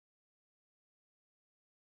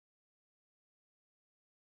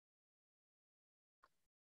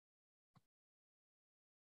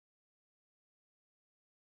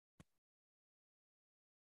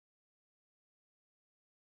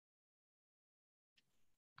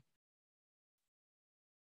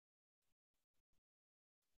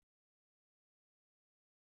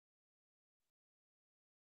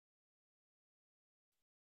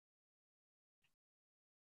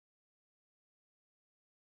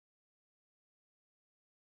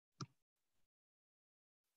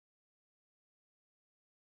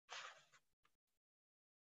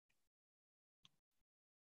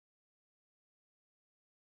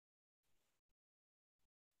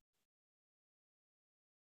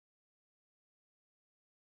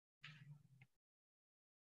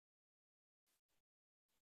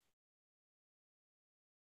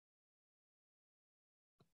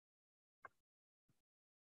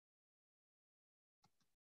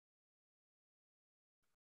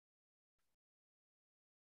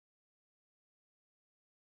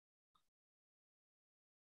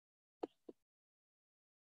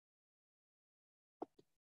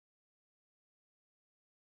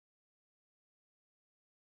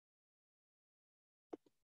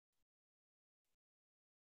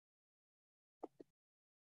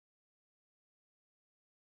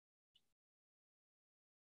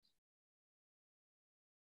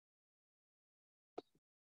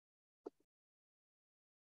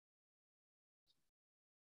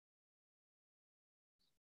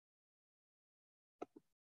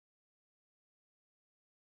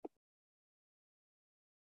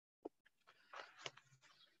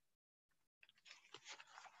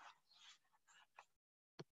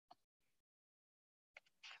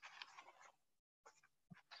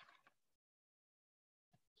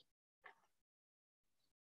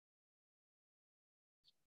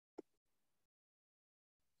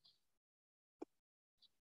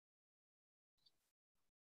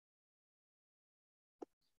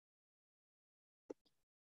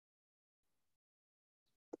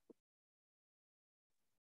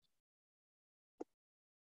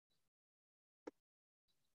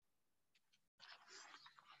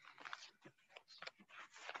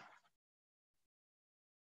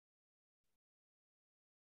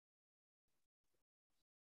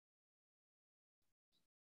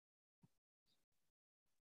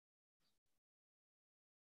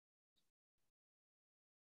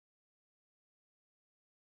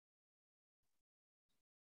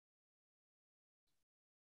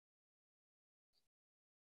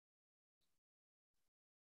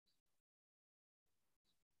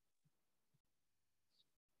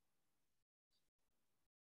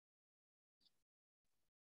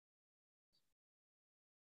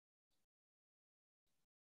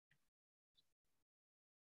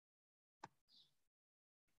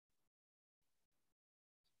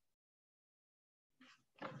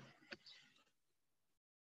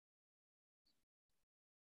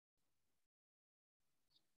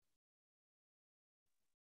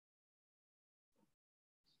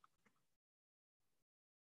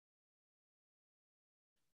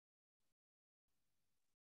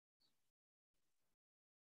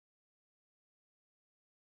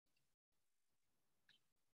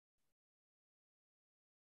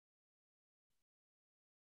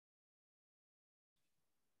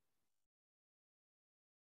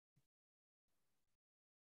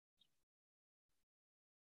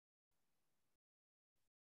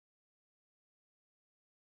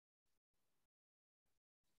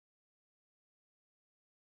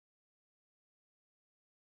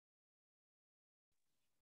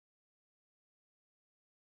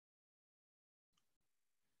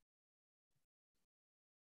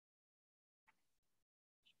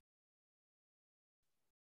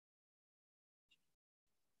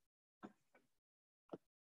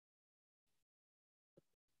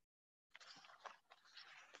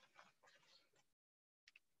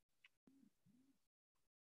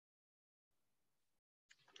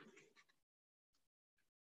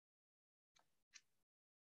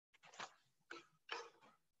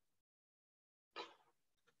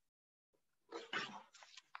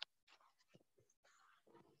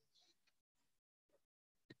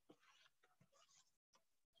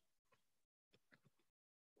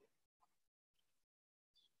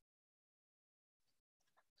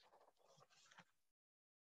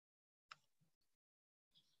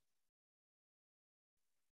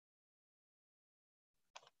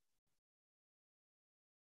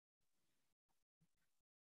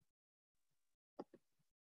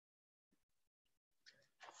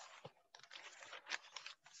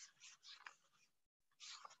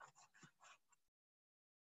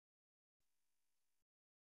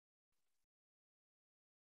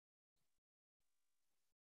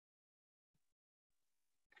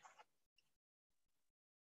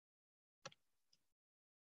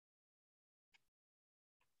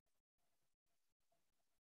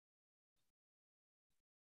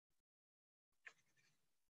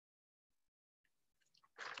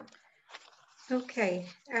Okay.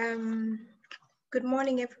 Good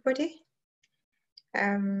morning, everybody.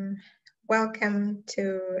 Welcome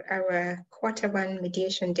to our Q1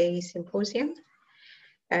 Mediation Day Symposium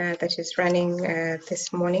that is running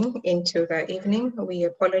this morning into the evening. We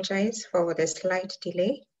apologize for the slight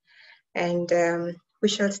delay, and we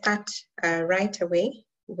shall start right away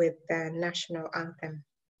with the national anthem.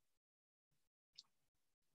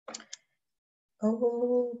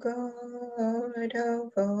 O God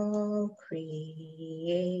of all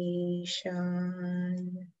creation,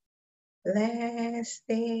 bless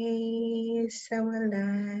this our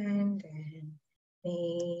land and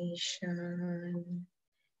nation.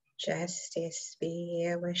 Justice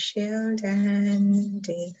be our shield and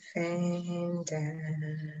defender.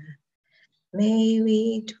 May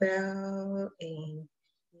we dwell in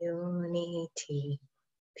unity,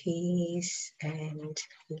 peace and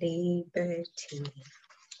liberty.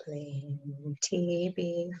 Plenty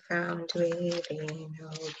be found within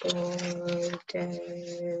our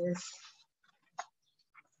borders.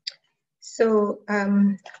 So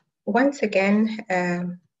once again,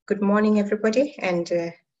 good morning, everybody, and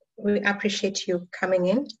we appreciate you coming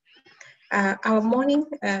in. Our morning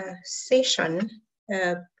session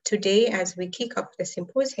today, as we kick off the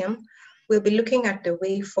symposium, we'll be looking at the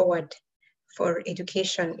way forward for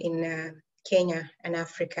education in Kenya and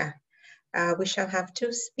Africa. We shall have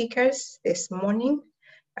two speakers this morning.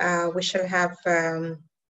 We shall have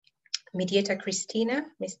Mediator Christina.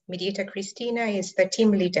 Mediator Christina is the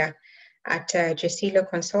team leader at Jesilo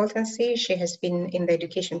Consultancy. She has been in the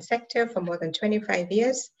education sector for more than 25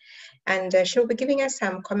 years, and she'll be giving us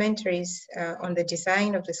some commentaries on the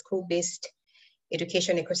design of the school-based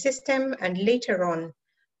education ecosystem, and later on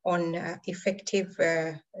effective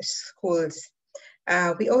schools.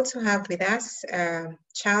 We also have with us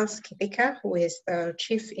Charles Kithika, who is the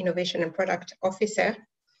Chief Innovation and Product Officer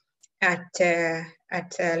at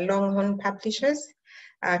Longhorn Publishers.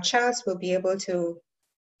 Charles will be able to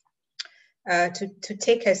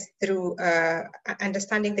take us through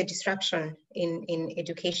understanding the disruption in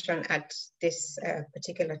education at this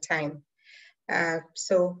particular time.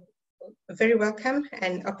 So very welcome,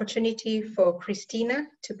 and opportunity for Christina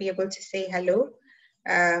to be able to say hello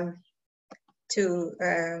to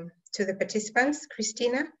the participants.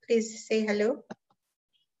 Christina, please say hello.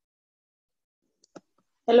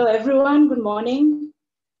 Hello, everyone. Good morning.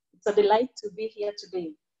 It's a delight to be here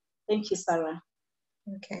today. Thank you, Sarah.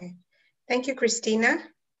 Okay. Thank you, Christina.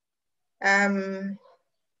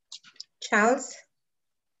 Charles,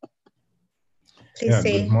 please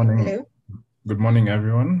say hello. Good morning,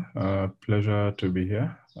 everyone. Pleasure to be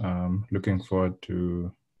here. Looking forward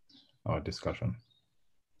to our discussion.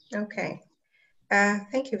 Okay.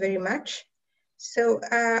 Thank you very much. So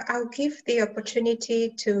I'll give the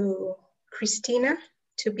opportunity to Christina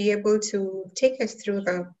to be able to take us through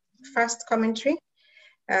the first commentary,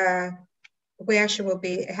 where she will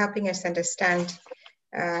be helping us understand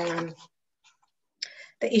the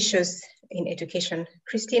issues in education.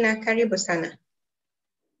 Christina, karibu sana.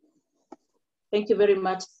 Thank you very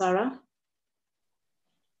much, Sarah.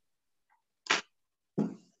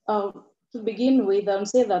 To begin with, I'll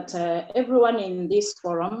say that everyone in this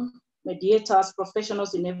forum, mediators,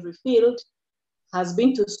 professionals in every field, has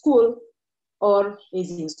been to school or is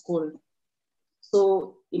in school.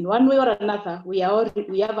 So in one way or another, we have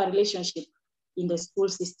a relationship in the school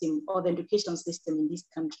system or the education system in this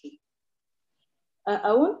country.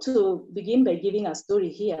 I want to begin by giving a story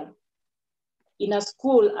here. In a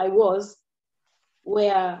school I was,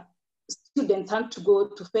 where students had to go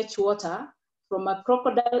to fetch water from a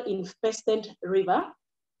crocodile-infested river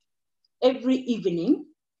every evening.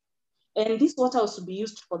 And this water was to be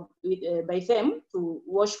used by them to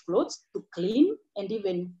wash clothes, to clean, and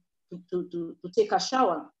even to take a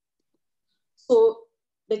shower. So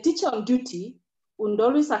the teacher on duty would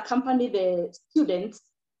always accompany the students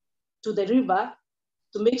to the river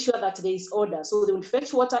to make sure that there is order. So they would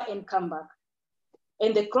fetch water and come back.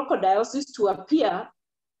 And the crocodiles used to appear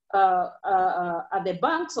at the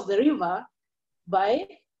banks of the river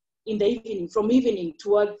in the evening, from evening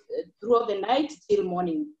throughout the night till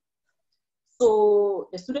morning. So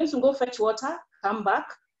the students will go fetch water, come back,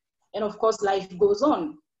 and of course life goes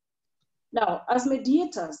on. Now, as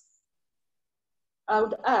mediators, I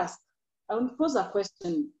would pose a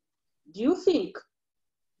question. Do you think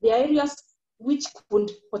the areas which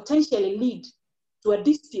could potentially lead to a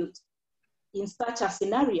dispute in such a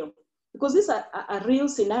scenario? Because this is a real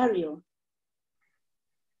scenario.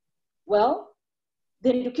 Well, the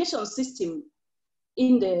education system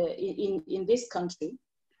in this country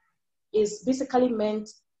is basically meant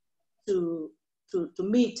to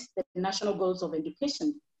meet the national goals of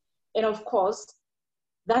education. And of course,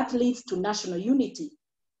 that leads to national unity.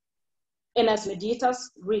 And as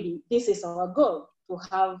mediators, really, this is our goal, to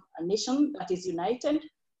have a nation that is united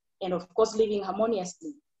and of course living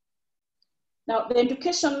harmoniously. Now, the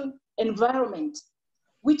education environment,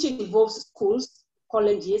 which involves schools,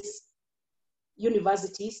 colleges,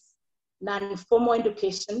 universities, non-formal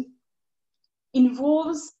education,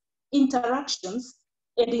 involves interactions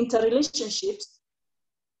and interrelationships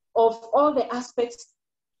of all the aspects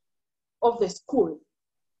of the school.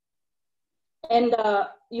 And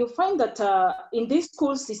you find that in this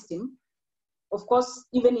school system, of course,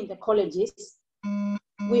 even in the colleges,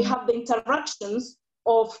 we have the interactions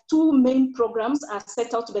of two main programs are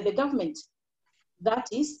set out by the government. That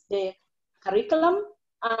is the curriculum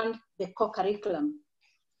and the co-curriculum.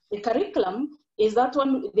 The curriculum is that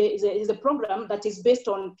one, is a program that is based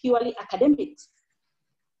on purely academics.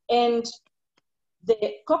 And the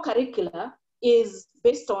co-curricular is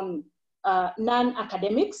based on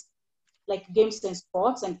non-academics, like games and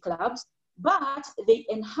sports and clubs, but they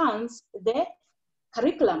enhance the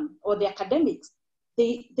curriculum or the academics.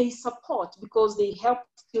 They support because they help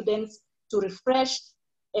students to refresh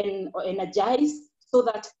and energize so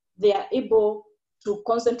that they are able to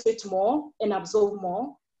concentrate more and absorb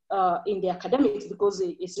more in the academics, because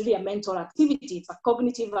it's really a mental activity, it's a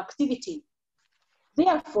cognitive activity.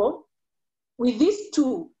 Therefore, with these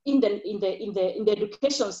two in the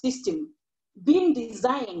education system being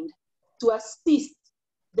designed to assist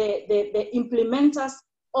the implementers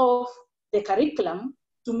of the curriculum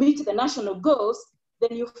to meet the national goals,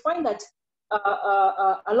 then you find that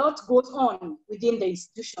a lot goes on within the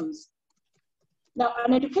institutions. Now,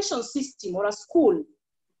 an education system or a school,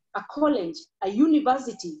 a college, a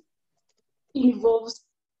university involves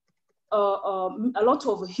a lot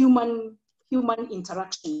of human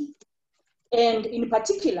interaction. And in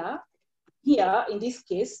particular, here in this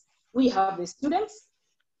case, we have the students,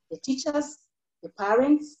 the teachers, the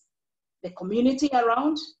parents, the community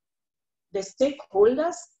around, the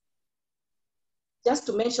stakeholders, just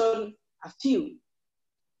to mention a few.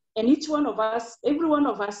 And each one of us, every one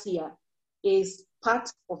of us here is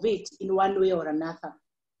part of it in one way or another.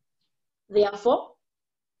 Therefore,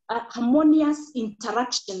 a harmonious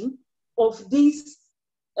interaction of these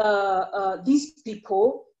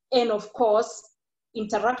people, and of course,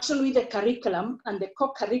 interaction with the curriculum and the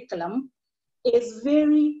co-curriculum is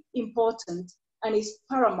very important and is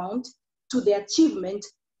paramount to the achievement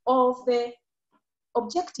of the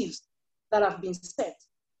objectives that have been set.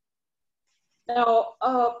 Now,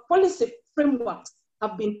 policy frameworks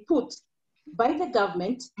have been put by the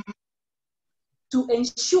government to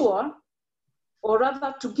ensure, or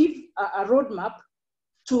rather to give a roadmap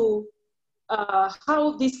to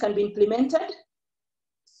how this can be implemented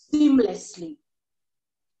seamlessly.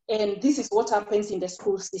 And this is what happens in the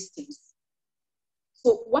school systems.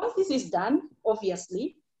 So once this is done,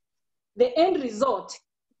 obviously, the end result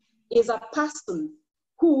is a person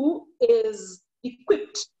who is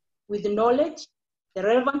equipped with knowledge, the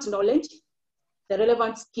relevant knowledge, the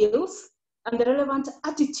relevant skills, and the relevant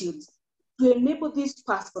attitudes to enable this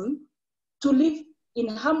person to live in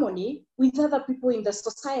harmony with other people in the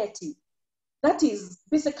society. That is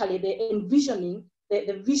basically the envisioning,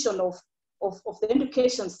 the vision of the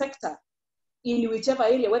education sector in whichever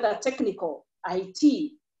area, whether technical,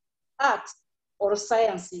 IT, art, or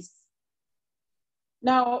sciences.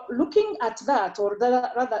 Now, looking at that, or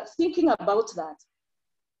rather thinking about that,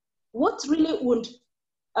 what really would,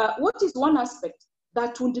 what is one aspect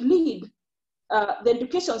that would lead the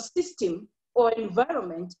education system or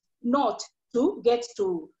environment not to get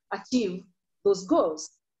to achieve those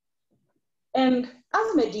goals? And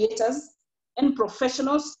as mediators and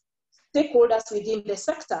professionals, stakeholders within the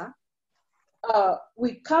sector,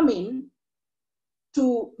 we come in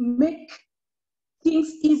to make things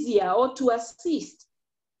easier or to assist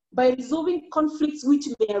by resolving conflicts which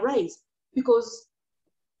may arise, because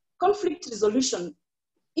conflict resolution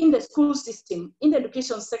in the school system, in the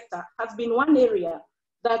education sector, has been one area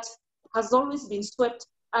that has always been swept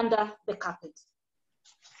under the carpet.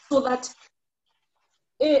 So that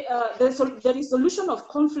the resolution of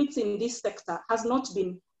conflicts in this sector has not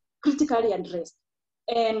been critically addressed.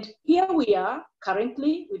 And here we are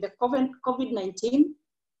currently with the COVID-19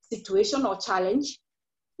 situation or challenge.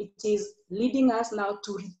 It is leading us now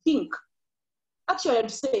to rethink. Actually,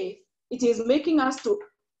 I'd say it is making us to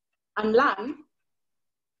unlearn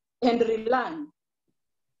and relearn,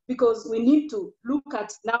 because we need to look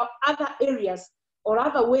at now other areas or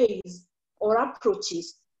other ways or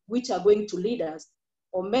approaches which are going to lead us,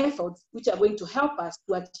 or methods which are going to help us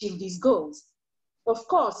to achieve these goals. Of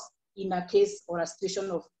course, in a case or a situation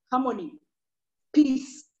of harmony,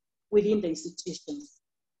 peace, within the institutions.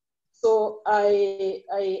 So I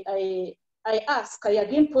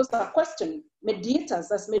again pose a question,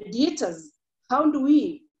 mediators, as mediators, how do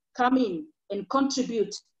we come in and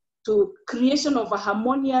contribute to creation of a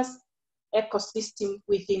harmonious ecosystem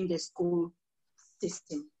within the school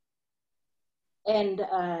system? And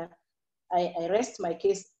I rest my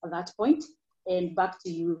case on that point, and back to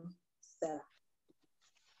you, Sarah.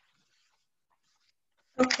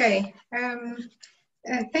 Okay,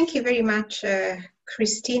 thank you very much,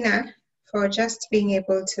 Christina, for just being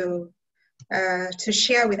able to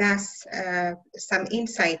share with us some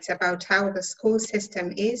insights about how the school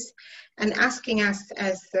system is, and asking us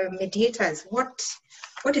as mediators, what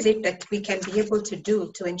is it that we can be able to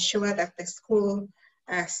do to ensure that the school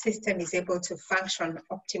system is able to function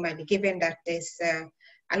optimally, given that there's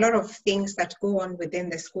a lot of things that go on within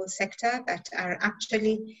the school sector that are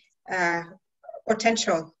actually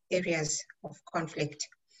potential areas of conflict.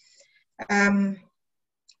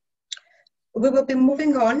 We will be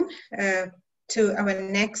moving on to our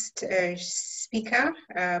next speaker,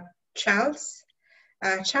 Charles.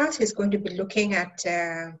 Charles is going to be looking at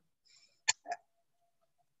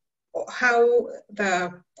how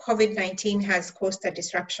the COVID-19 has caused a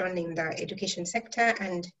disruption in the education sector,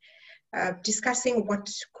 and discussing what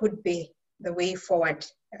could be the way forward.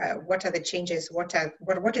 What are the changes? What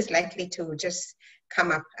is likely to just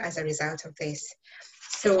come up as a result of this?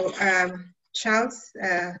 So, Charles,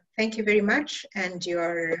 thank you very much, and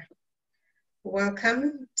you're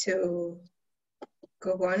welcome to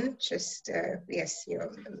go on. Just yes,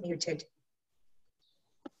 you're muted.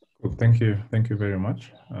 Well, thank you very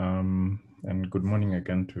much, and good morning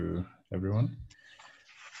again to everyone.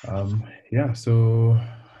 Yeah, so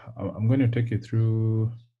I'm going to take you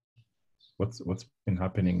through what's been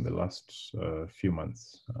happening the last few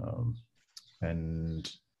months,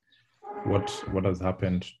 and what has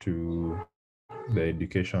happened to the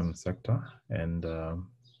education sector, and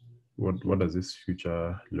what does this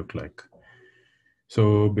future look like.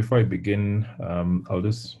 So before I begin, I'll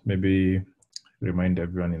just maybe remind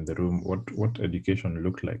everyone in the room what education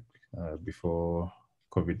looked like before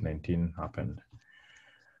COVID-19 happened.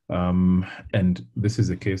 And this is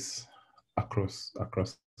a case across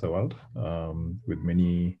the world, with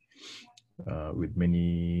many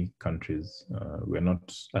countries. We're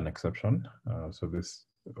not an exception. So this,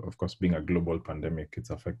 of course, being a global pandemic, it's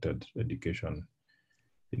affected education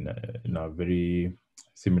in a very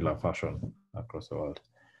similar fashion across the world.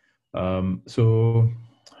 So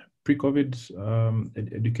pre-COVID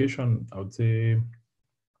education, I would say,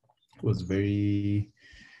 was very,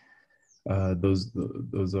 there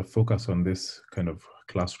was a focus on this kind of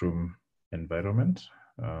classroom environment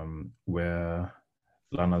where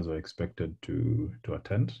learners were expected to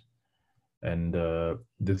attend. And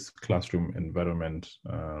this classroom environment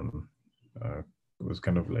was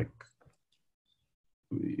kind of like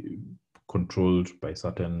controlled by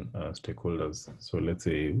certain stakeholders. So let's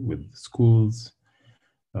say with schools,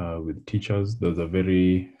 with teachers, there's a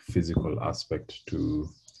very physical aspect to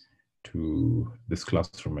this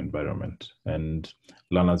classroom environment, and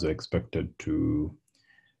learners are expected to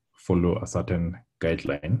follow a certain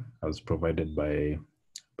guideline as provided by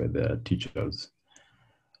the teachers.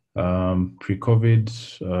 Pre-COVID,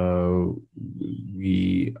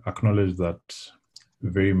 we acknowledge that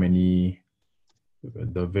there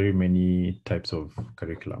are very many types of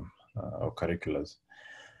curriculum or curriculars.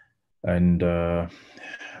 And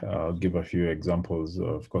I'll give a few examples.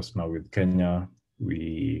 Of course, now with Kenya,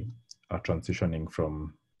 we are transitioning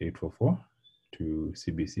from 844 to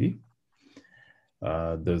CBC.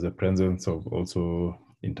 There's a presence of also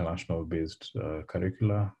international-based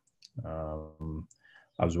curricula,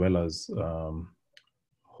 as well as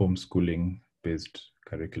homeschooling-based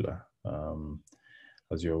curricula.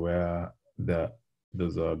 As you're aware,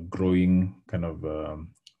 there's a growing kind of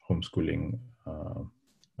homeschooling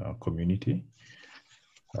community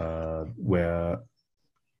where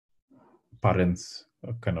parents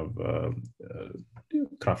kind of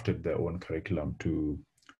crafted their own curriculum to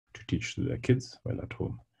teach their kids while at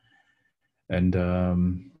home. And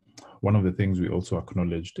one of the things we also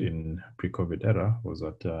acknowledged in pre-COVID era was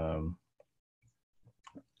that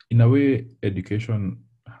in a way, education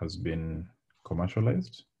has been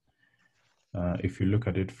commercialized. If you look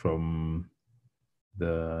at it from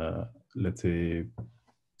the, let's say,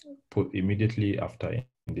 immediately after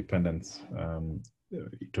independence,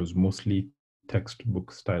 it was mostly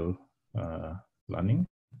textbook style learning,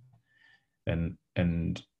 and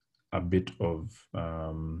a bit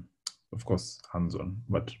of course, hands-on.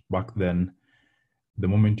 But back then, the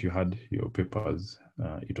moment you had your papers,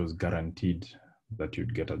 it was guaranteed that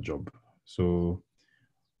you'd get a job. So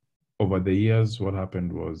over the years, what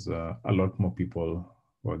happened was a lot more people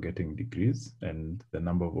were getting degrees and the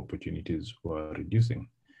number of opportunities were reducing.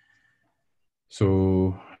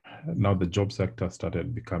 So now the job sector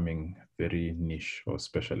started becoming very niche or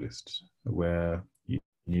specialist, where you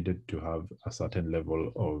needed to have a certain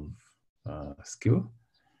level of skill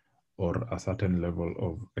or a certain level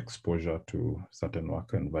of exposure to certain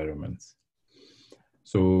work environments.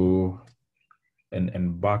 So,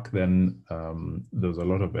 and back then, there was a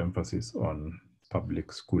lot of emphasis on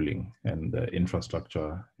public schooling, and the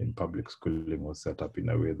infrastructure in public schooling was set up in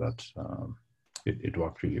a way that it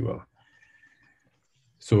worked really well.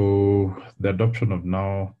 So the adoption of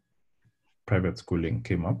now private schooling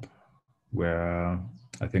came up, where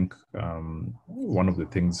I think one of the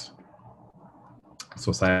things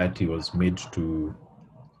society was made to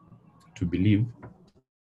believe,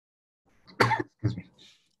 excuse me,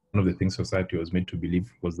 one of the things society was made to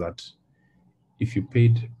believe was that if you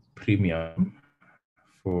paid premium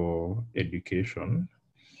for education,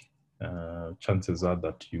 chances are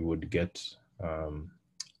that you would get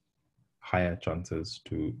higher chances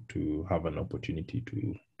to have an opportunity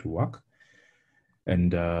to work.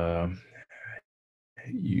 And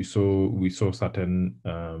we saw certain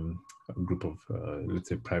group of, let's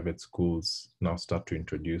say, private schools now start to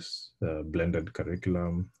introduce blended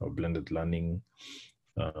curriculum or blended learning,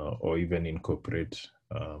 or even incorporate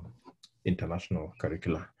international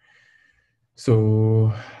curricula.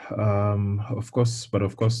 So, of course,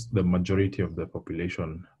 the majority of the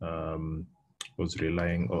population was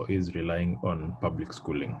relying or is relying on public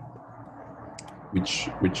schooling, which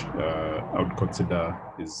I would consider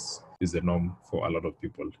is the norm for a lot of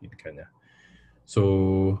people in Kenya.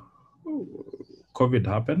 So COVID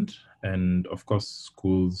happened, and of course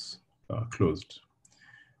schools closed,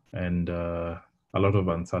 and a lot of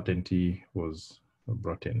uncertainty was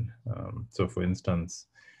brought in. So for instance,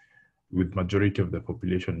 with majority of the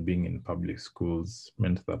population being in public schools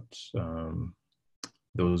meant that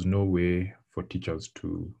there was no way for teachers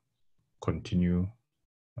to continue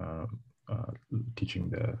teaching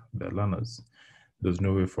the learners. There's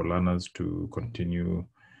no way for learners to continue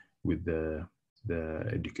with the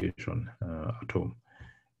education at home.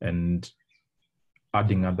 And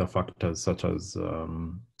adding other factors such as a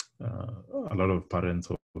lot of parents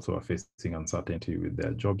also are facing uncertainty with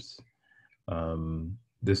their jobs.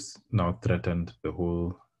 This now threatened the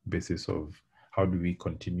whole basis of how do we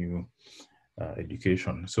continue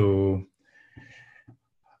education. So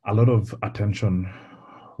a lot of attention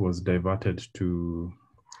was diverted to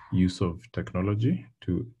use of technology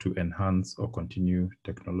to enhance or continue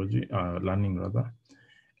technology learning rather,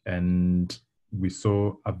 and we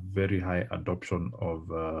saw a very high adoption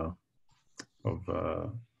of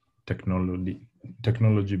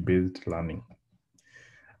technology-based learning,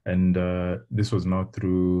 and this was now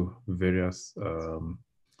through various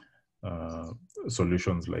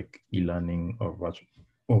solutions like e-learning or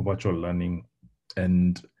virtual learning.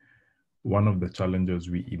 And one of the challenges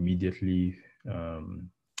we immediately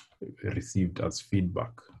received as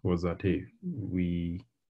feedback was that, hey, we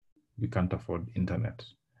can't afford internet.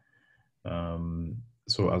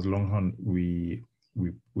 So as Longhorn, we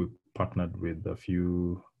partnered with a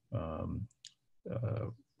few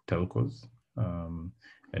telcos,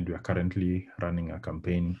 and we are currently running a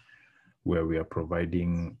campaign where we are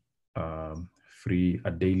providing a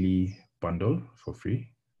daily bundle for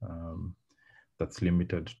free that's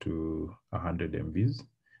limited to 100 MBs,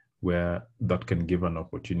 where that can give an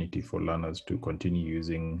opportunity for learners to continue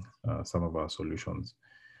using some of our solutions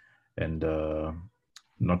and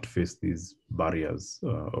not face these barriers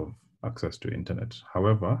of access to internet.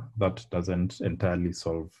 However, that doesn't entirely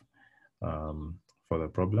solve for the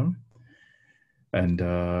problem. And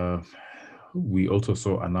we also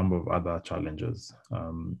saw a number of other challenges.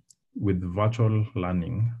 With virtual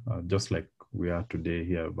learning, just like we are today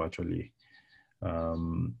here virtually,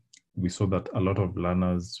 we saw that a lot of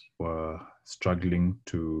learners were struggling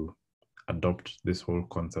to adopt this whole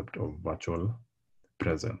concept of virtual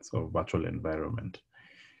presence or virtual environment.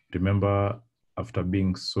 Remember, after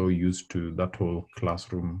being so used to that whole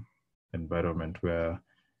classroom environment where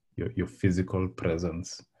your physical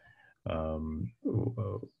presence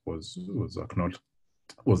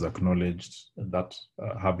was acknowledged, that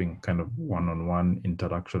having kind of one-on-one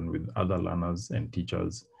interaction with other learners and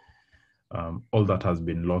teachers, all that has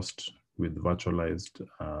been lost with virtualized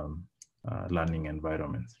learning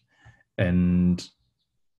environments. And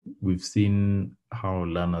we've seen how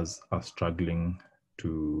learners are struggling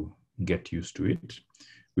to get used to it.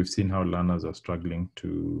 We've seen how learners are struggling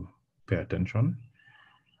to pay attention.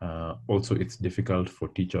 Also, it's difficult for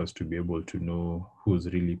teachers to be able to know who's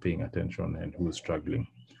really paying attention and who's struggling.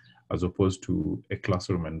 as opposed to a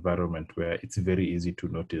classroom environment where it's very easy to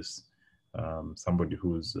notice somebody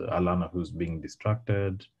who's a learner who's being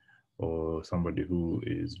distracted, or somebody who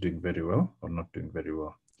is doing very well or not doing very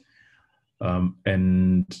well.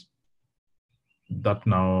 And that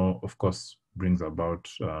now, of course, brings about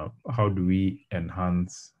how do we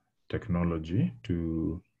enhance technology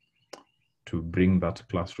to bring that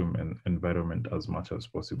classroom environment as much as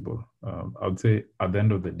possible. I would say at the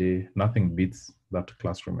end of the day, nothing beats that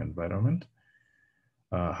classroom environment.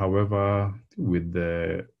 However, with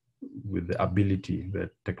the ability, the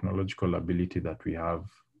technological ability that we have,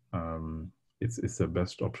 it's the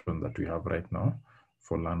best option that we have right now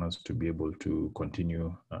for learners to be able to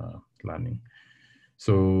continue learning.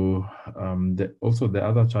 So also the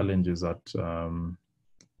other challenge is that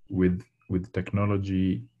with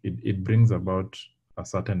technology, it brings about a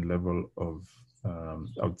certain level of,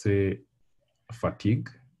 I would say, fatigue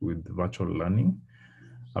with virtual learning.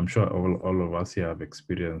 I'm sure all of us here have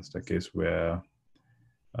experienced a case where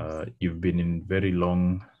you've been in very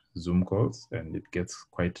long Zoom calls and it gets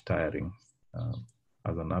quite tiring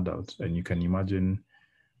as an adult. And you can imagine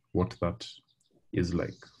what that is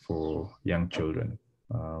like for young children,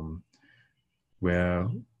 where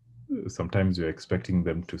sometimes you're expecting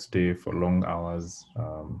them to stay for long hours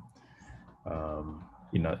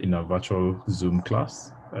in a virtual Zoom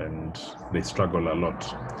class, and they struggle a lot.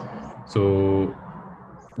 So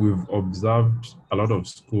we've observed a lot of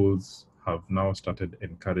schools have now started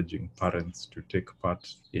encouraging parents to take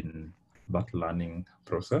part in that learning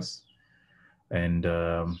process. And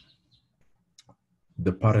the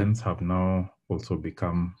parents have now also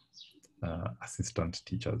become assistant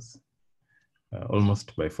teachers,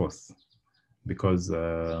 almost by force, because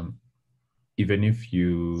even if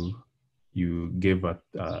you gave a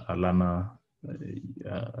learner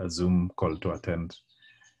a Zoom call to attend,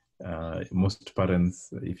 most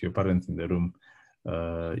parents, if your parents in the room,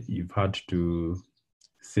 you've had to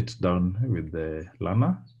sit down with the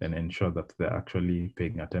learner and ensure that they're actually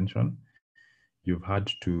paying attention. You've had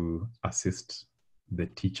to assist the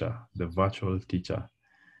teacher, the virtual teacher,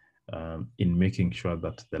 in making sure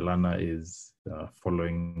that the learner is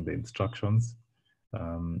following the instructions.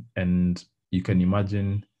 And you can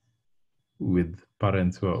imagine with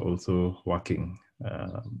parents who are also working,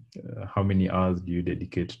 how many hours do you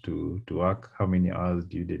dedicate to work? How many hours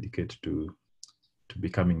do you dedicate to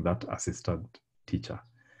becoming that assistant teacher?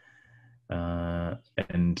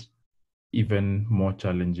 And even more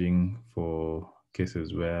challenging for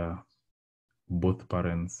cases where both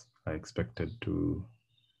parents are expected to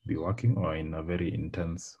be working or in a very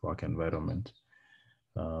intense work environment.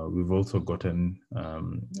 We've also gotten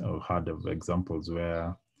or heard of examples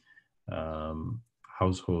where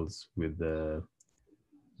households with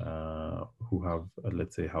who have,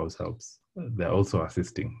 let's say, house helps, they're also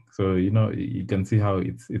assisting. So, you know, you can see how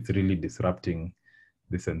it's really disrupting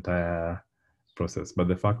this entire process. But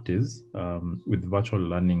the fact is, with virtual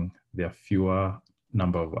learning, there are fewer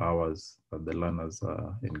number of hours that the learners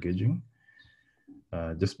are engaging,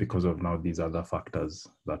 just because of now these other factors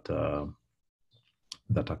that are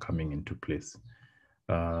coming into place.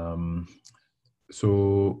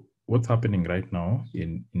 So what's happening right now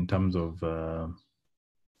in terms of,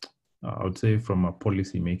 I would say from a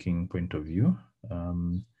policy making point of view,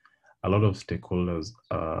 a lot of stakeholders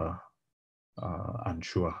are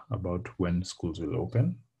unsure about when schools will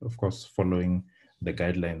open, of course, following the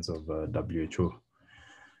guidelines of WHO.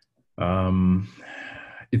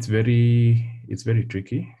 It's very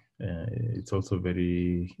tricky. It's also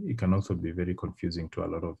it can also be very confusing to a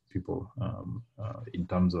lot of people in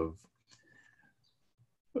terms of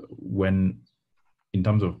in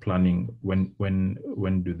terms of planning,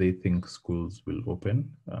 when do they think schools will open?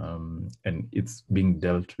 And it's being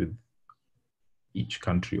dealt with each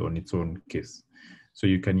country on its own case. So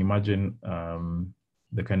you can imagine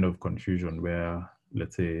the kind of confusion where,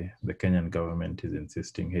 let's say, the Kenyan government is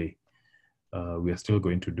insisting, hey, we are still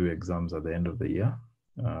going to do exams at the end of the year.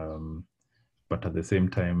 But at the same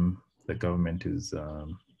time, the government is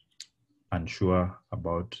unsure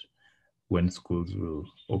about when schools will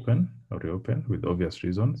open or reopen, with obvious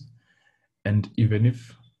reasons. And even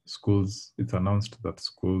if schools, it's announced that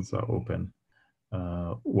schools are open,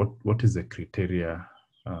 what is the criteria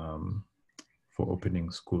for opening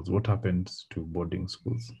schools? What happens to boarding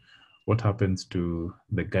schools? What happens to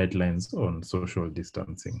the guidelines on social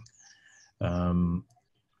distancing?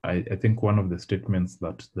 I think one of the statements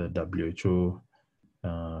that the WHO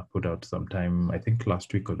put out sometime, I think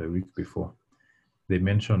last week or the week before, they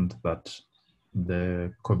mentioned that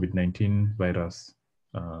the COVID-19 virus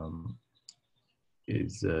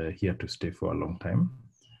is here to stay for a long time.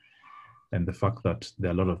 and the fact that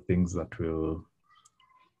there are a lot of things that will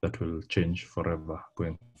change forever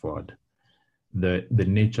going forward. The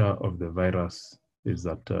nature of the virus is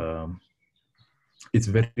that it's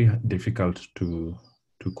very difficult to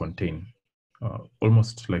contain,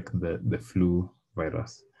 almost like the flu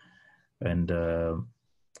virus, and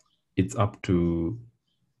it's up to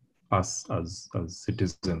us as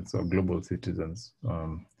citizens or global citizens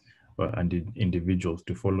and individuals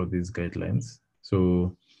to follow these guidelines.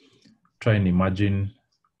 So try and imagine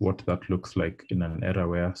what that looks like in an era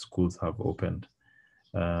where schools have opened.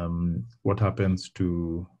 What happens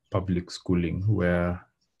to public schooling where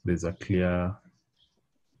there's a clear,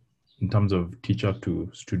 in terms of teacher to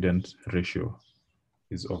student ratio,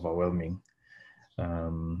 is overwhelming.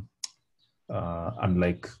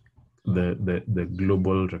 Unlike the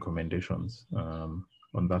global recommendations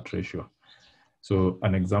on that ratio. So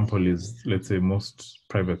an example is, let's say most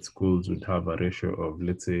private schools would have a ratio of,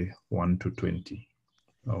 let's say, 1 to 20,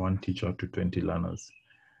 or 1 teacher to 20 learners.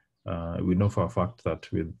 We know for a fact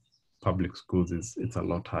that with public schools it's a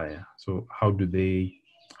lot higher. So how do they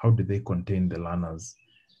contain the learners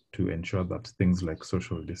to ensure that things like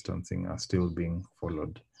social distancing are still being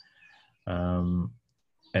followed?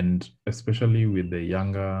 And especially with the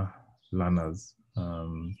younger learners,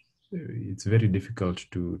 it's very difficult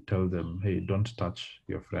to tell them, hey, don't touch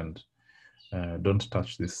your friend, don't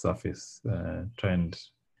touch this surface, try and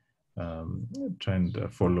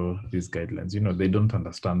follow these guidelines. You know, they don't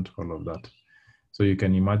understand all of that. So you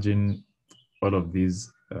can imagine all of these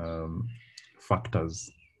factors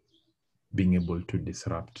being able to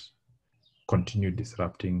continue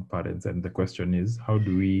disrupting parents. And the question is, how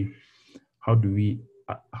do we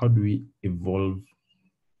evolve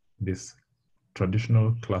this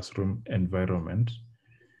traditional classroom environment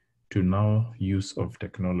to now use of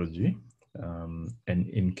technology? And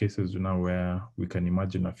in cases now where we can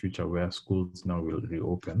imagine a future where schools now will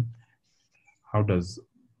reopen, how does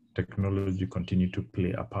technology continue to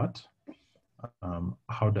play a part?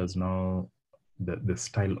 How does now the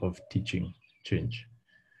style of teaching change?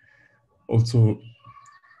 Also,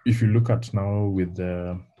 if you look at now with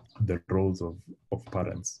the roles of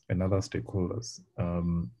parents and other stakeholders,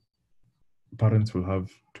 parents will have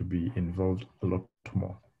to be involved a lot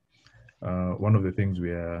more. One of the things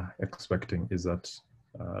we are expecting is that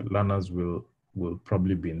learners will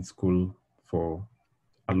probably be in school for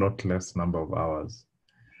a lot less number of hours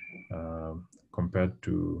compared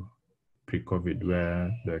to pre-COVID,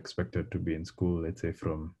 where they're expected to be in school, let's say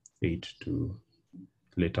from 8 to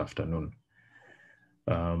late afternoon.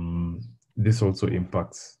 This also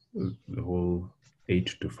impacts the whole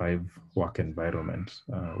 8 to 5 work environment.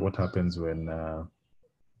 What happens when,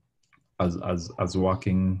 as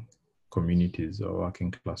working communities or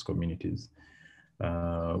working class communities,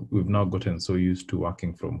 we've now gotten so used to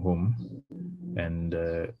working from home, and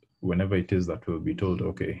whenever it is that we'll be told,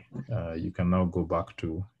 okay, you can now go back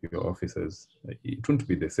to your offices, it won't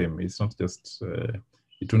be the same. It's not just,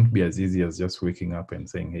 it won't be as easy as just waking up and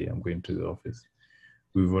saying, hey, I'm going to the office.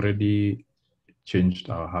 We've already changed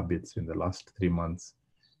our habits in the last 3 months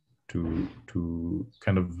to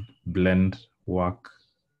kind of blend work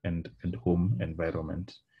and home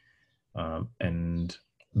environment. And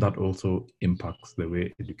that also impacts the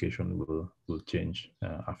way education will change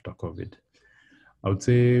after COVID. I would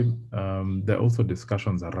say there are also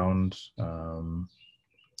discussions around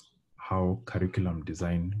how curriculum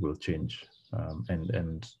design will change.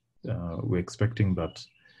 And we're expecting that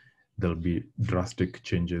there'll be drastic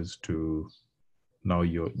changes to now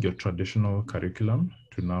your traditional curriculum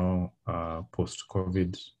to now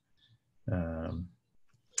post-COVID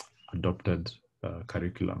adopted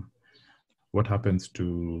curriculum. What happens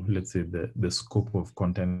to, let's say, the scope of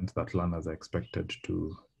content that learners are expected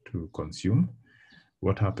to consume?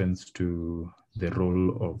 What happens to the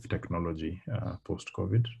role of technology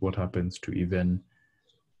post-COVID? What happens to even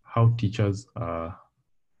how teachers are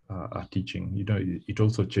teaching? You know, it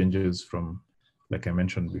also changes from, like I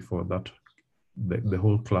mentioned before, that the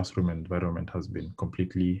whole classroom environment has been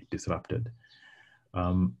completely disrupted.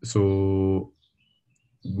 So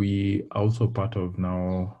we are also part of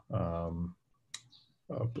now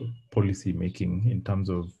policy making in terms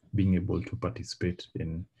of being able to participate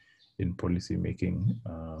in policy making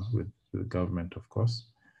with the government, of course,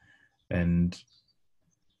 and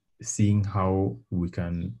seeing how we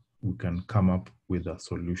can come up with a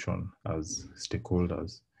solution as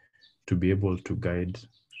stakeholders to be able to guide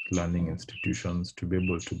learning institutions, to be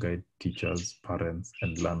able to guide teachers, parents,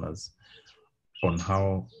 and learners on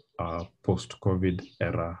how a post-COVID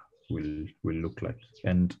era will look like.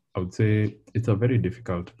 And I would say it's a very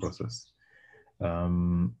difficult process.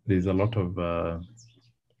 There's a lot of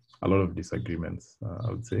a lot of disagreements,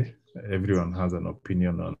 I would say. Everyone has an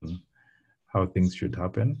opinion on how things should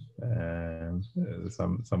happen.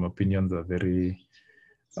 Some opinions are very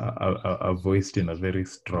are voiced in a very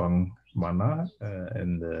strong manner,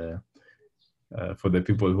 and for the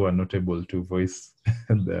people who are not able to voice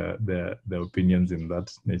their opinions in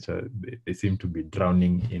that nature, they seem to be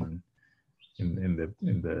drowning in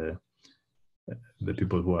the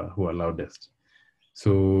people who are loudest.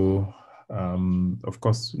 So of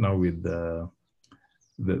course, now with the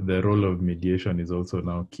role of mediation is also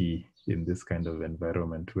now key in this kind of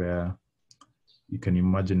environment, where you can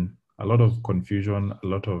imagine a lot of confusion, a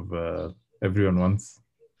lot of everyone wants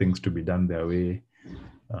things to be done their way,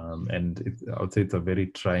 and I would say it's a very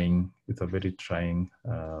trying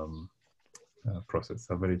process,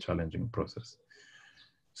 a very challenging process.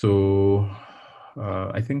 So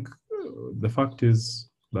I think the fact is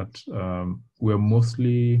that we're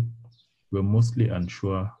mostly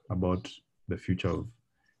unsure about the future of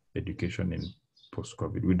education in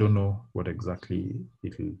post-COVID. We don't know what exactly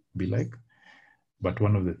it'll be like, but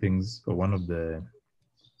one of the things, or one of the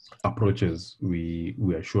approaches we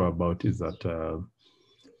are sure about is that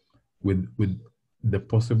with the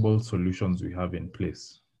possible solutions we have in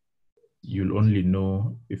place, you'll only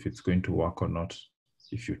know if it's going to work or not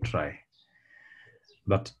if you try.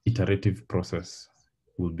 That iterative process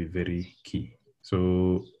will be very key.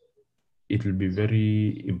 So it will be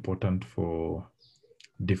very important for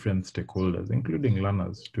different stakeholders, including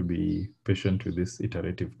learners, to be patient with this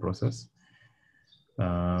iterative process.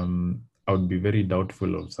 I would be very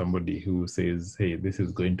doubtful of somebody who says, hey, this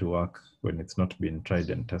is going to work, when it's not been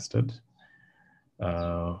tried and tested.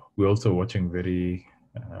 We're also watching very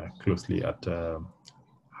closely at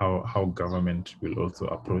how government will also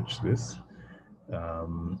approach this,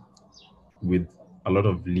 with a lot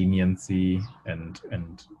of leniency and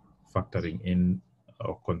factoring in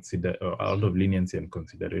or a lot of leniency and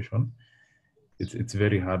consideration. It's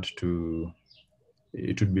very hard to,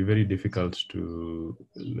 it would be very difficult to,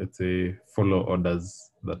 let's say, follow orders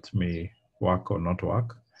that may work or not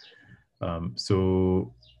work.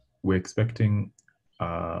 So we're expecting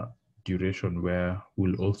a duration where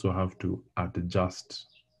we'll also have to adjust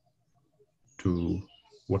to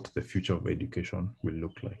what the future of education will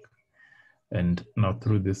look like. And now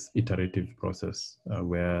through this iterative process,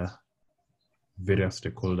 where various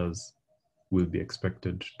stakeholders will be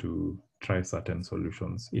expected to try certain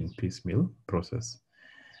solutions in piecemeal process,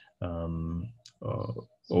 or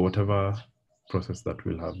whatever process that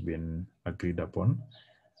will have been agreed upon.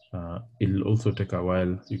 It'll also take a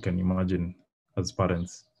while. You can imagine, as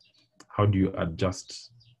parents, how do you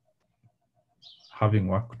adjust having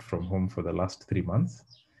worked from home for the last 3 months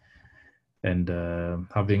and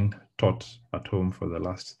having taught at home for the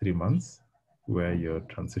last 3 months, where you're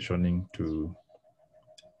transitioning to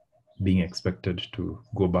being expected to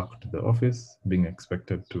go back to the office, being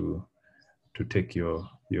expected to take your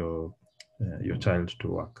child to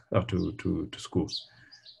work, to school.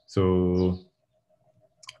 So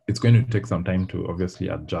it's going to take some time to obviously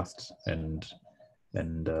adjust and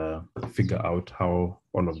figure out how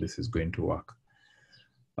all of this is going to work.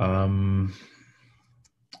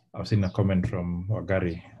 I've seen a comment from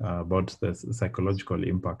Wagari about the psychological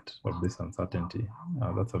impact of this uncertainty.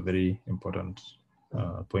 That's a very important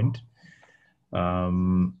point.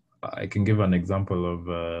 I can give an example of,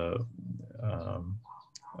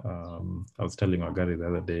 I was telling Wagari the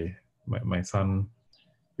other day, my son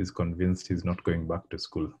is convinced he's not going back to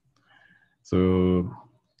school. So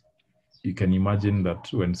you can imagine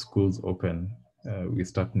that when schools open, we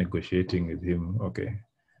start negotiating with him, okay,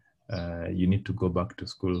 you need to go back to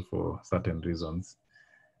school for certain reasons.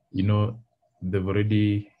 You know, they've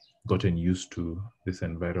already gotten used to this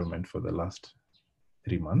environment for the last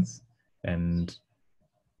 3 months, and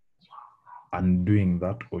undoing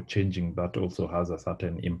that or changing that also has a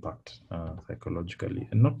certain impact psychologically,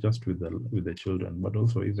 and not just with the children, but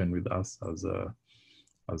also even with us as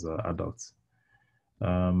adults.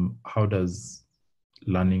 How does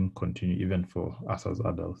learning continue even for us as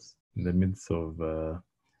adults in the midst of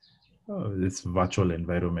this virtual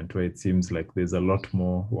environment, where it seems like there's a lot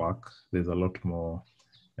more work, there's a lot more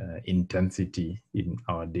intensity in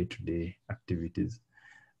our day-to-day activities.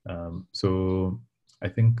 So I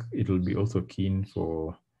think it'll be also keen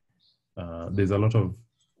for, there's a lot of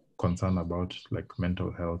concern about like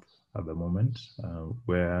mental health at the moment,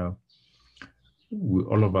 where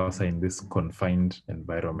all of us are in this confined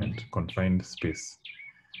environment, confined space.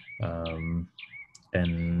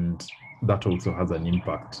 And that also has an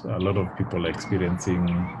impact. A lot of people are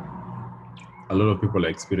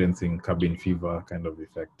experiencing cabin fever kind of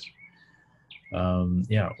effect.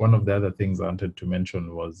 Yeah, one of the other things I wanted to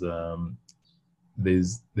mention was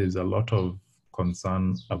there's a lot of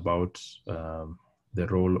concern about the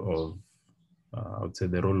role of, I would say,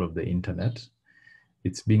 the role of the internet.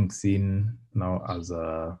 It's being seen now as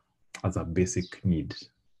a basic need.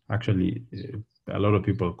 Actually, a lot of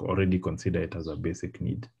people already consider it as a basic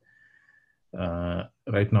need.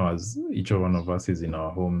 Right now, as each one of us is in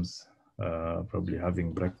our homes, probably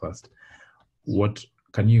having breakfast, what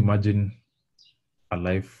can you imagine a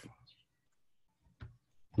life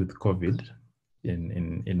with COVID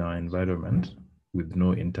in our environment with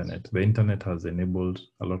no internet? The internet has enabled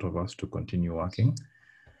a lot of us to continue working,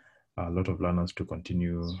 a lot of learners to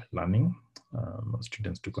continue learning,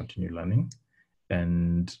 students to continue learning,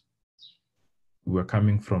 and we're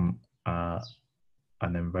coming from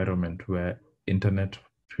an environment where internet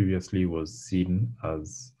previously was seen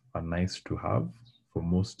as a nice to have for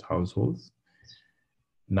most households.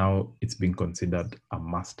 Now it's being considered a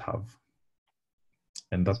must have.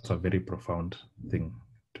 And that's a very profound thing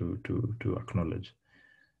to acknowledge.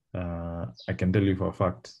 I can tell you for a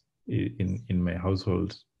fact, in my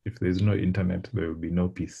household, if there's no internet, there will be no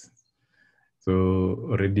peace. So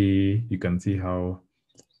already you can see how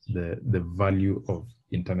the value of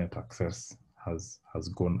internet access has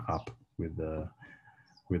gone up with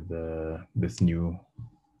this new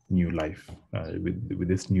life, with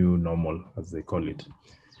this new normal, as they call it.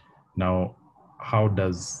 Now, how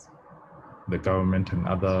does the government and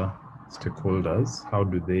other stakeholders, how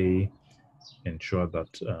do they ensure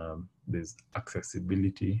that there's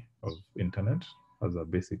accessibility of internet as a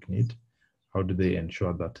basic need? How do they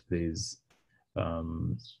ensure that there's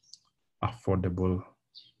affordable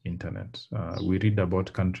internet? We read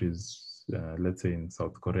about countries, let's say in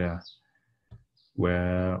South Korea,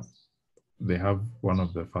 where they have one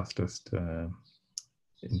of the fastest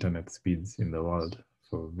internet speeds in the world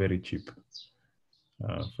for very cheap,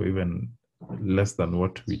 for even less than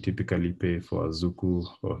what we typically pay for a Zuku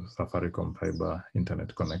or Safaricom fiber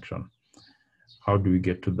internet connection. How do we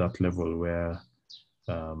get to that level where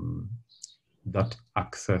that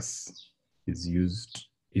access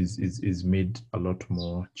is made a lot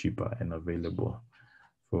more cheaper and available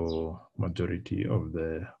for majority of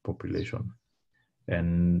the population?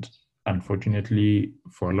 And unfortunately,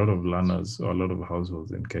 for a lot of learners or a lot of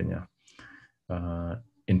households in Kenya,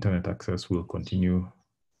 internet access will continue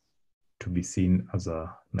to be seen as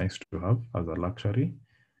a nice to have, as a luxury.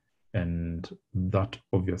 And that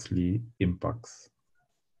obviously impacts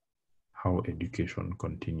how education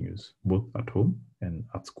continues, both at home and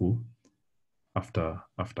at school after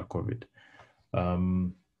COVID.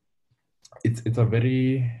 It's a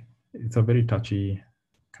very touchy,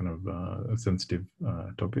 kind of sensitive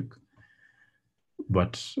topic,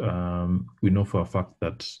 but we know for a fact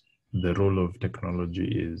that the role of technology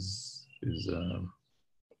is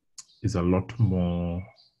a lot more,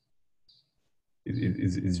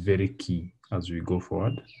 is very key as we go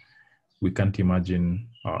forward. We can't imagine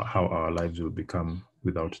how our lives will become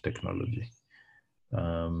without technology.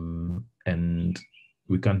 And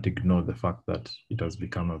we can't ignore the fact that it has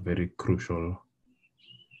become a very crucial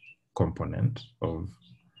component of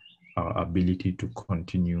our ability to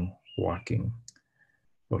continue working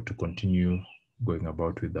or to continue going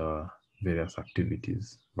about with our various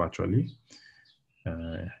activities virtually,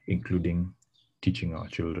 including teaching our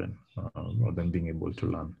children or them being able to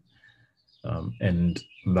learn. And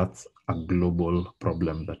that's a global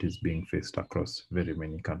problem that is being faced across very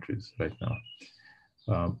many countries right now.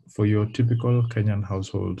 For your typical Kenyan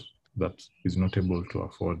household that is not able to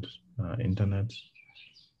afford internet,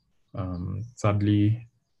 sadly,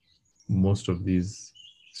 most of these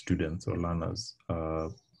students or learners are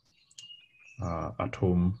at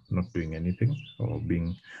home not doing anything, or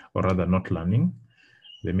rather not learning.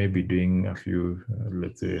 They may be doing a few,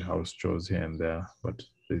 let's say, house chores here and there, but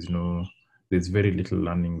there's very little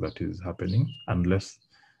learning that is happening unless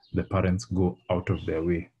the parents go out of their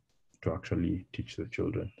way to actually teach the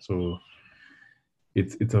children. So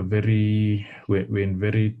we're in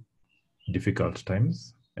very difficult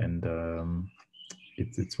times, and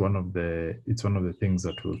it's one of the things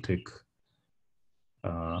that will take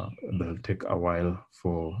that'll take a while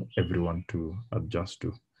for everyone to adjust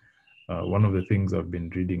to. One of the things I've been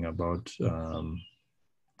reading about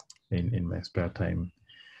in my spare time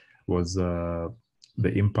was the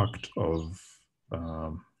impact of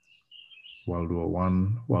World War I,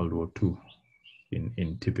 World War II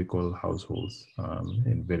in typical households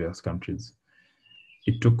in various countries.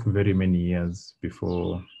 It took very many years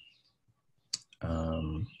before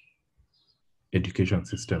education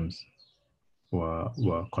systems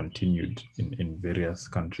were continued in various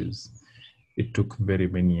countries. It took very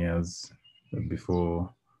many years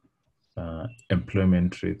before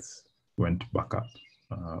employment rates went back up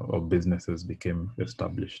or businesses became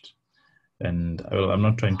established. And I'm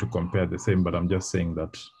not trying to compare the same, but I'm just saying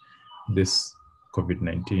that this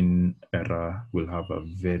COVID-19 era will have a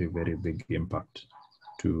very, very big impact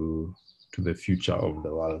to the future of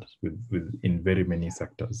the world in very many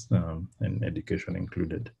sectors, and education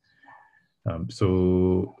included.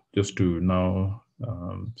 So just to now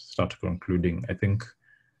start concluding, I think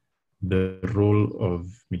the role of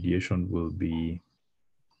mediation will be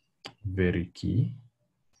very key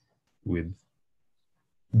with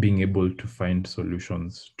being able to find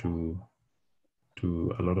solutions to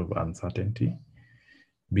a lot of uncertainty,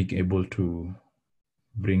 being able to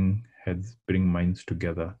bring minds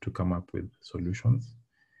together to come up with solutions,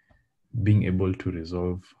 being able to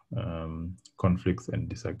resolve conflicts and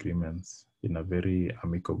disagreements in a very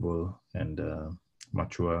amicable and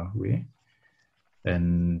mature way,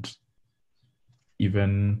 and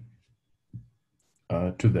even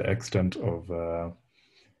to the extent of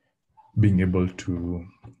being able to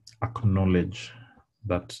acknowledge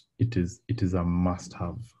that it is a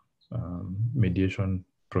must-have. Mediation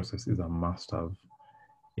process is a must-have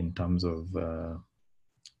in terms of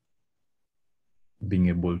being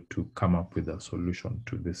able to come up with a solution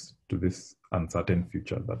to this uncertain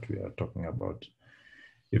future that we are talking about.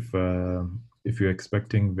 If you're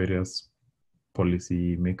expecting various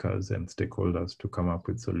policy makers and stakeholders to come up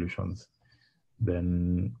with solutions,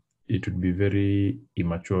 then it would be very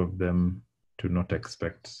immature of them to not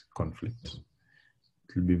expect conflict.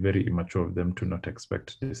 It will be very immature of them to not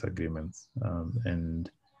expect disagreements. And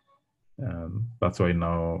that's why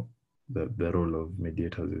now the role of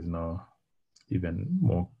mediators is now even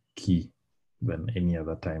more key than any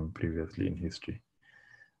other time previously in history.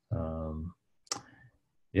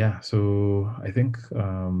 Yeah, so I think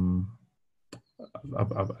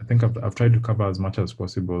I've tried to cover as much as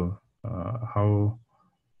possible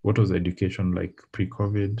what was education like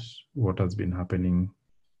pre-COVID, what has been happening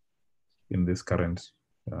in this current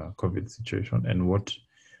COVID situation, and what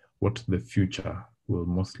the future will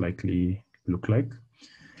most likely look like.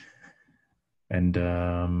 And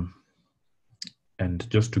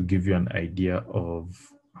just to give you an idea of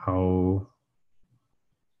how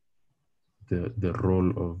the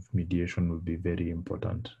role of mediation will be very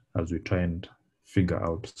important as we try and figure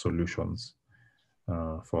out solutions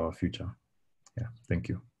for our future. Yeah, thank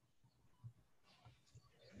you.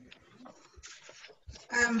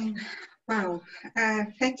 Wow,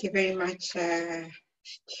 thank you very much,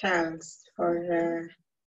 Charles, for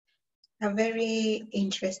a very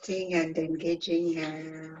interesting and engaging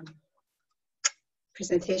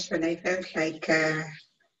presentation. I felt like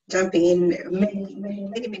jumping in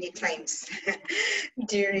many times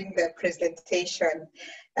during the presentation.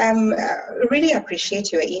 Really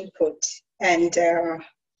appreciate your input and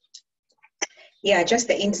yeah, just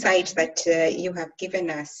the insight that you have given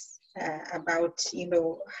us about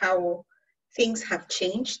how things have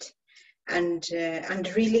changed, and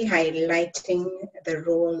really highlighting the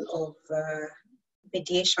role of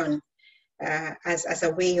mediation as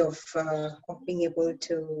a way of being able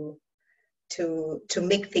to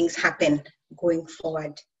make things happen going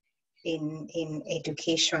forward in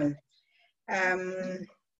education. I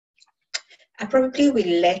probably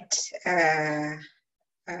will let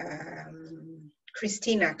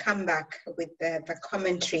Christina come back with the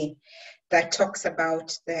commentary that talks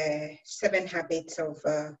about the 7 habits of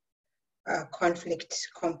conflict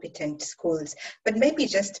competent schools. But maybe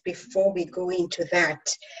just before we go into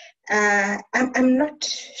that, I'm not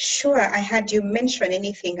sure I had you mention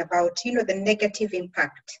anything about the negative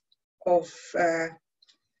impact of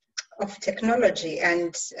technology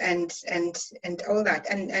and all that,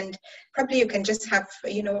 and probably you can just have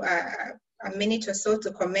a minute or so to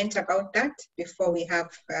comment about that before we have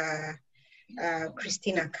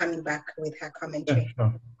Christina coming back with her commentary.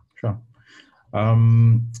 Yeah, sure.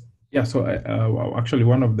 Yeah, so actually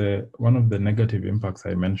one of the negative impacts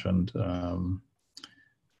I mentioned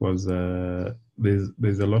was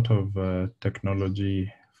there's a lot of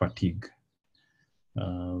technology fatigue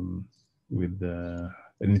and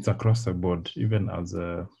it's across the board, even as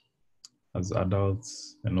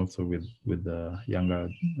adults and also with the younger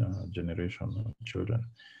generation of children.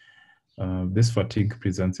 This fatigue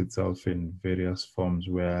presents itself in various forms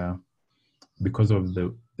where, because of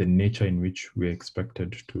the nature in which we're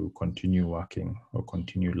expected to continue working or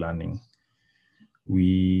continue learning,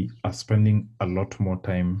 we are spending a lot more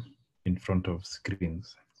time in front of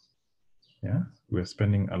screens. Yeah, we're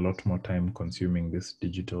spending a lot more time consuming this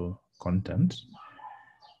digital content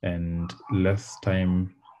and less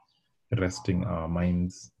time resting our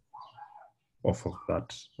minds off of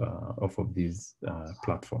that, off of these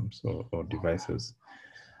platforms or devices.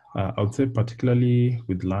 I would say particularly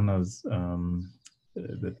with learners,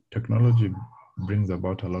 the technology brings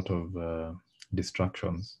about a lot of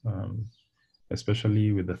distractions,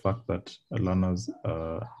 especially with the fact that learners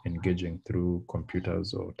are engaging through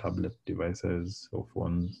computers or tablet devices or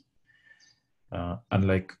phones.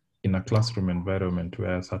 Unlike in a classroom environment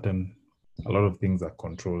where a lot of things are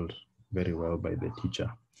controlled very well by the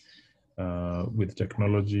teacher. With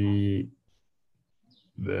technology,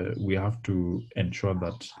 we have to ensure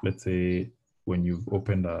that, let's say, when you've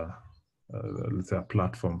opened let's say a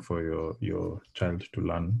platform for your child to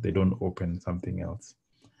learn, they don't open something else.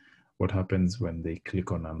 What happens when they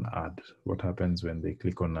click on an ad? What happens when they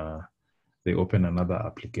click on they open another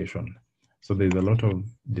application? So there's a lot of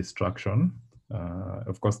distraction.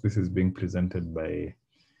 Of course, this is being presented by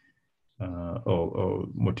or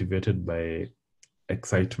motivated by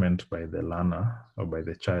excitement by the learner or by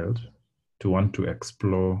the child to want to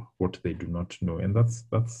explore what they do not know. And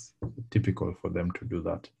that's typical for them to do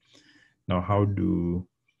that. Now, how do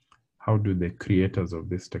the creators of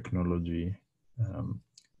this technology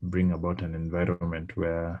bring about an environment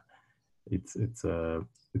where it's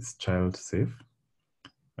child safe,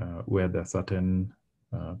 where there are certain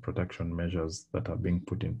protection measures that are being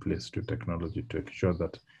put in place to technology to ensure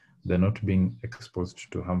that they're not being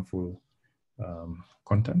exposed to harmful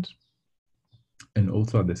content, and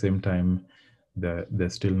also at the same time they're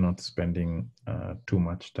still not spending too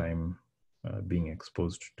much time being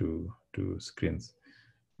exposed to screens.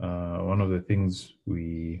 One of the things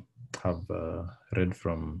we have read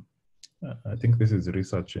from, I think this is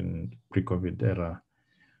research in pre-COVID era,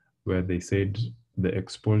 where they said the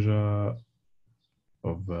exposure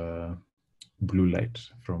of blue light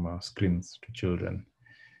from our screens to children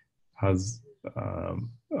has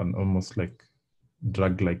an almost like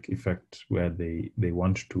drug-like effect where they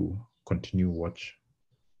want to continue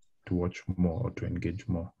to watch more or to engage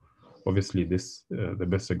more. Obviously, this the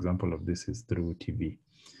best example of this is through TV,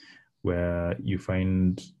 where you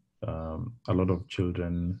find a lot of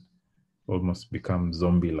children almost become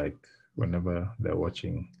zombie-like whenever they're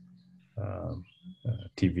watching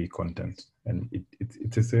TV content, and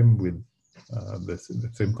it's the same with the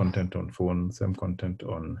same content on phone, same content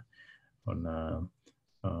on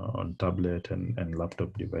tablet and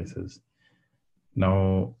laptop devices.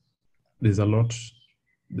 Now, there's a lot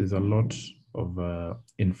of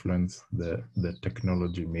influence the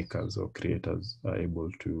technology makers or creators are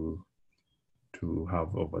able to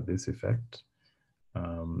have over this effect.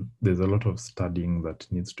 There's a lot of studying that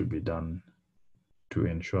needs to be done to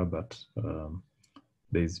ensure that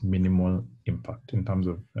there's minimal impact in terms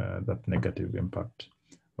of that negative impact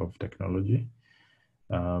of technology.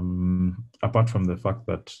 Apart from the fact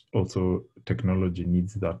that also technology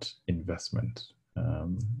needs that investment.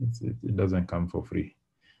 It doesn't come for free.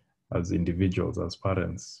 As individuals, as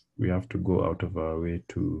parents, we have to go out of our way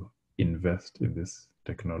to invest in this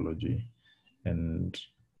technology and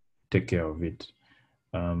take care of it.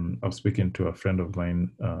 I was speaking to a friend of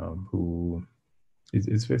mine who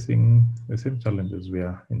is facing the same challenges we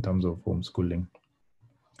are in terms of homeschooling.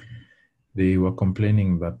 They were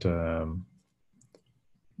complaining that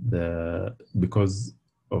because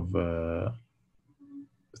of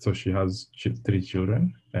so she has 3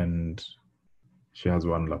 children and she has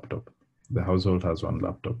 1 laptop. The household has 1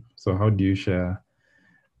 laptop. So how do you share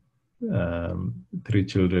 3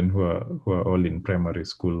 children who are all in primary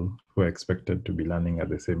school, who are expected to be learning at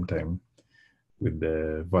the same time with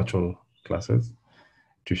the virtual classes,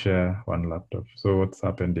 to share 1 laptop? So what's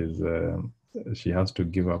happened is she has to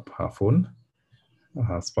give up her phone.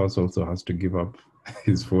 Her spouse also has to give up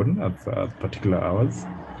his phone at particular hours.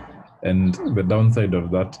 And the downside of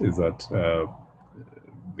that is that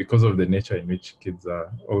because of the nature in which kids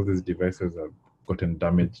are, all these devices have gotten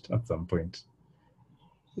damaged at some point.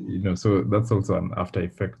 So that's also an after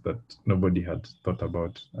effect that nobody had thought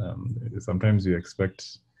about. Sometimes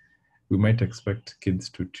we might expect kids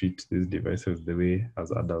to treat these devices the way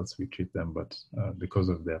as adults we treat them, but because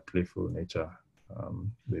of their playful nature,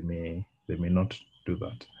 they may not do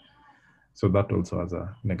that. So that also has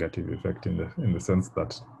a negative effect in the sense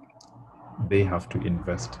that they have to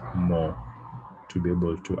invest more to be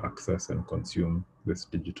able to access and consume this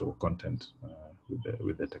digital content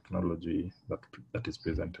with the technology that is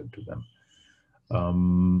presented to them.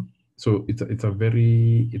 So it's a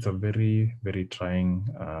very very trying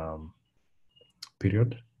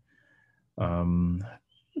period. A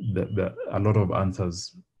lot of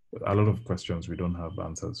answers, a lot of questions we don't have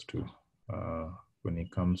answers to when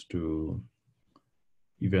it comes to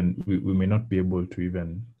even we may not be able to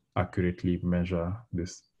even accurately measure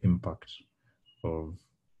this impact of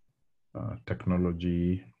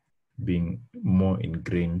technology being more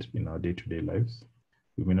ingrained in our day-to-day lives.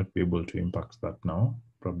 We may not be able to impact that now.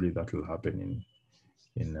 Probably that will happen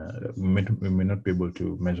we may not be able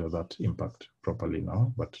to measure that impact properly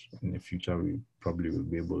now, but in the future we probably will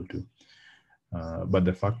be able to. But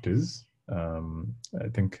the fact is, I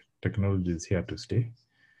think technology is here to stay,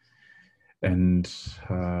 and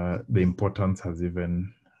the importance has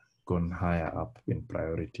even gone higher up in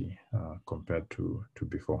priority compared to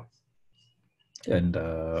before. And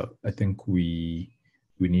I think we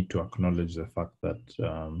need to acknowledge the fact that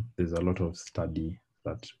there's a lot of study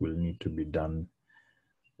that will need to be done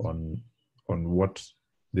on what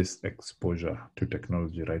this exposure to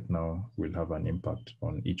technology right now will have an impact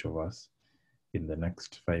on each of us in the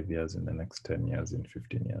next 5 years, in the next 10 years, in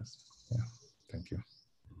 15 years. Yeah, thank you.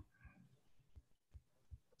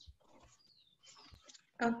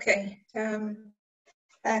 Okay.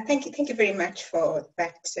 Thank you very much for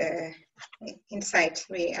that insight.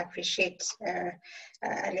 We appreciate,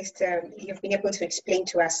 at least you've been able to explain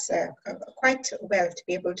to us quite well to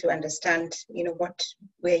be able to understand, what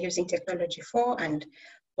we're using technology for and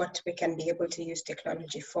what we can be able to use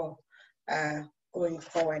technology for going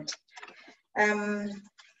forward.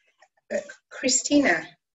 Christina,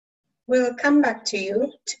 we'll come back to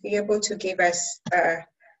you to be able to give us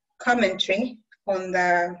commentary on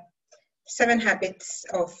the 7 habits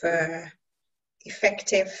of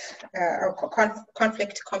effective or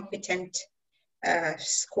conflict-competent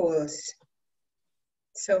schools.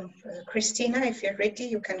 So, Christina, if you're ready,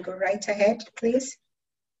 you can go right ahead, please.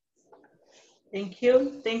 Thank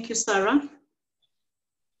you. Thank you, Sarah.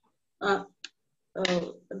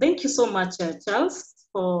 Thank you so much, Charles,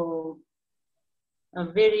 for a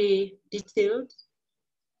very detailed.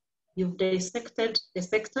 You've dissected the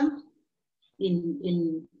sector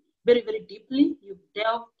in very, very deeply. You've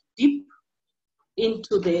delved deep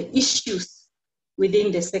into the issues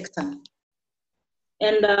within the sector.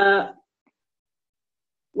 And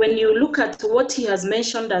when you look at what he has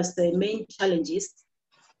mentioned as the main challenges,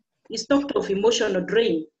 he's talked of emotional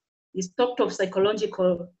drain, he's talked of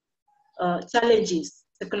psychological challenges,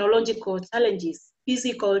 technological challenges,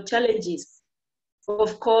 physical challenges.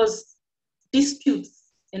 Of course,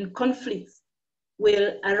 disputes and conflicts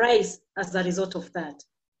will arise as a result of that.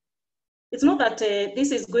 It's not that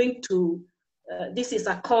this is going to, this is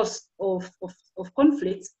a cause of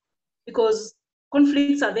conflicts, because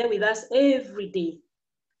conflicts are there with us every day.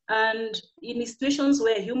 And in situations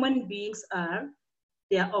where human beings are,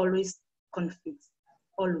 there are always conflicts,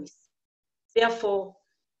 always. Therefore,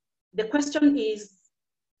 the question is,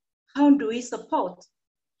 how do we support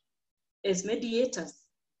as mediators?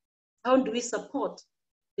 How do we support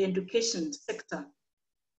the education sector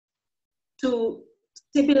to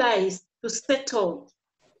stabilize, to settle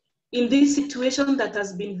in this situation that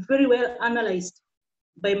has been very well analyzed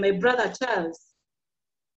by my brother Charles,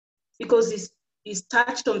 because he's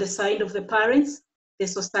touched on the side of the parents, the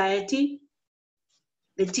society,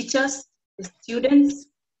 the teachers, the students.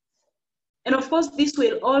 And of course, this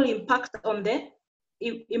will all impact on the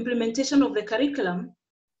implementation of the curriculum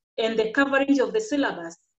and the coverage of the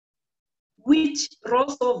syllabus, which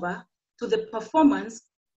rolls over to the performance,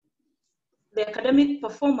 the academic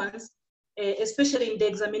performance, especially in the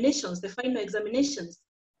examinations, the final examinations.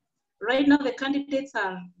 Right now, the candidates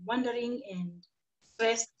are wondering and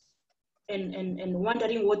stressed and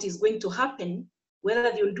wondering what is going to happen,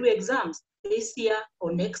 whether they will do exams this year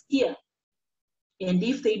or next year. And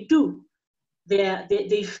if they do,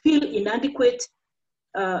 they feel inadequately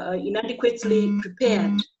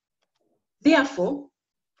prepared. Therefore,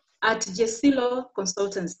 at Jesilo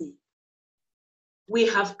Consultancy, we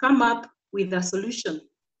have come up with a solution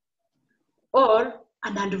or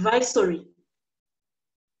an advisory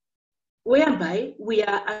whereby we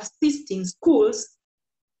are assisting schools.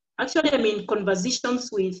 Actually, I'm in conversations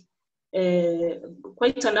with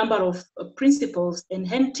quite a number of principals and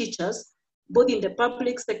head teachers, both in the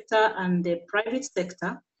public sector and the private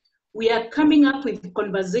sector. We are coming up with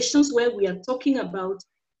conversations where we are talking about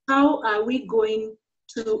how are we going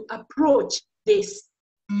to approach this.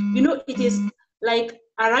 It is like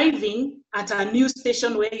arriving at a new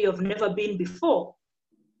station where you have never been before.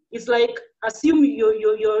 It's like, assume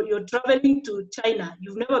you're traveling to China,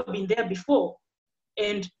 you've never been there before,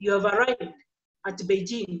 and you have arrived at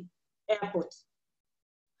Beijing airport.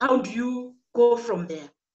 How do you go from there?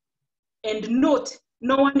 And note,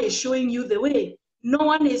 no one is showing you the way. No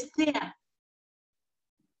one is there.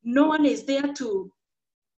 No one is there to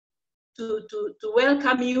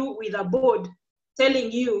welcome you with a board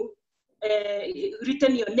telling you,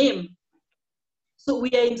 written your name. So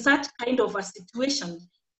we are in such kind of a situation.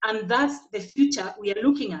 And that's the future we are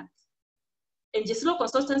looking at. And Jesilo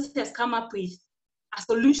Consultancy has come up with a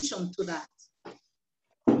solution to that,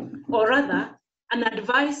 or rather, an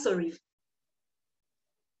advisory,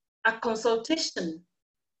 a consultation,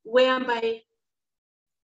 whereby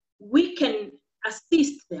we can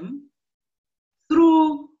assist them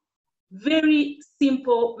through very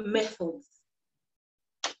simple methods.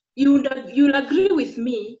 You'll agree with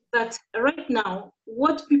me that right now,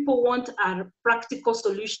 what people want are practical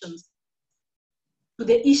solutions to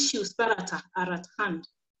the issues that are at hand,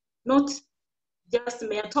 not just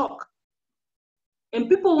mere talk. And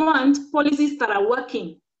people want policies that are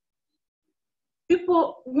working.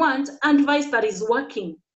 People want advice that is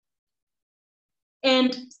working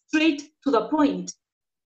and straight to the point.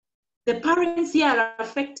 The parents here are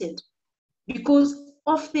affected because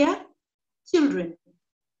of their children,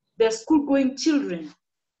 their school-going children.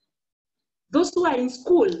 Those who are in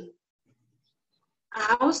school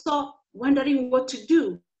are also wondering what to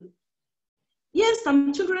do. Yes,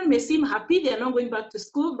 some children may seem happy they're not going back to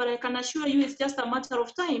school, but I can assure you it's just a matter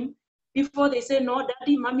of time before they say, no,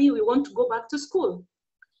 daddy, mommy, we want to go back to school.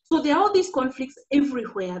 So there are all these conflicts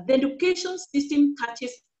everywhere. The education system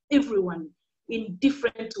touches everyone in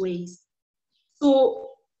different ways. So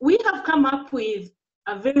we have come up with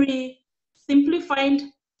a very simplified,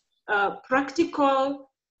 practical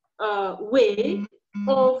way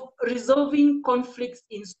of resolving conflicts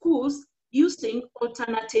in schools using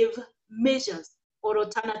alternative measures or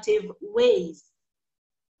alternative ways.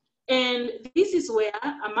 And this is where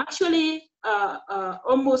I'm actually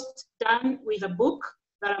almost done with a book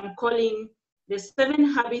that I'm calling The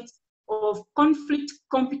 7 Habits of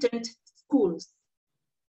Conflict-Competent Schools.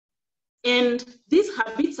 And these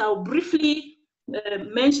habits, I'll briefly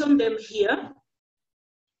mention them here,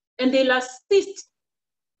 and they'll assist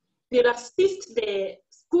the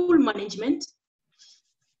school management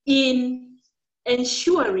in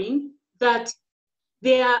ensuring that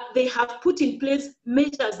they have put in place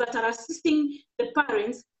measures that are assisting the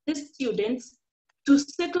parents, the students, to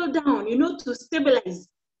settle down, to stabilize.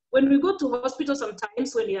 When we go to hospital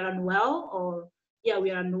sometimes when we are unwell, or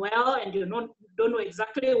we are unwell and you don't know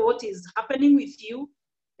exactly what is happening with you,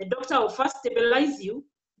 the doctor will first stabilize you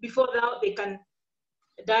before they can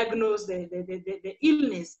diagnose the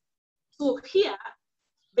illness. So here,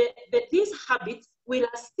 these habits will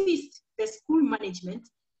assist the school management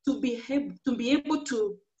to be able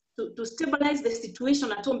to stabilize the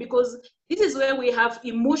situation at home, because this is where we have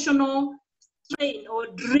emotional strain or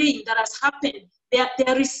drain that has happened. They'll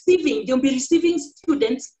be receiving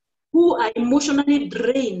students who are emotionally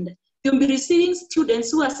drained. They'll be receiving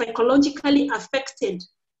students who are psychologically affected.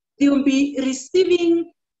 They'll be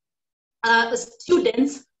receiving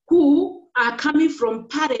students who are coming from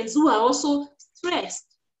parents who are also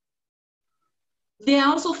stressed. They are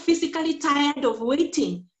also physically tired of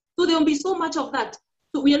waiting. So there will be so much of that.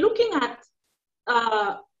 So we are looking at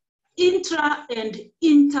intra and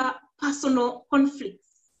interpersonal conflicts.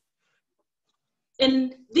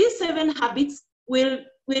 And these 7 habits will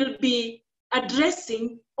be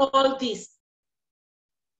addressing all this.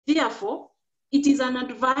 Therefore, it is an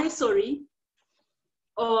advisory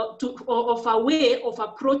of a way of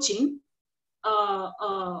approaching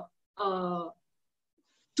to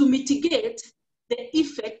mitigate the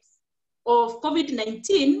effects of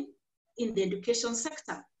COVID-19 in the education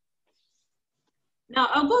sector. Now,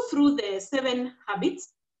 I'll go through the 7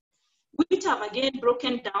 habits, which I've again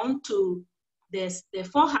broken down to the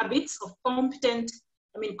 4 habits of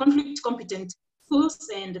conflict-competent schools,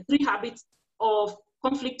 and 3 habits of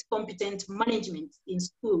conflict-competent management in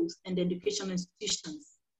schools and education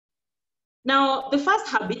institutions. Now, the first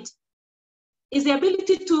habit is the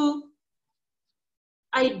ability to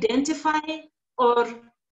identify or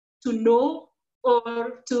to know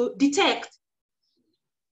or to detect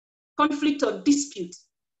conflict or dispute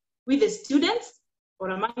with the students or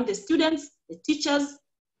among the students, the teachers,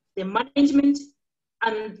 the management,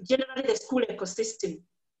 and generally the school ecosystem.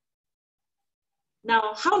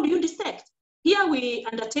 Now, how do you detect? Here we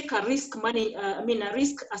undertake a risk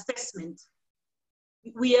assessment.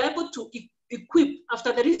 We are able to equip,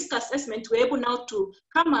 after the risk assessment, we're able now to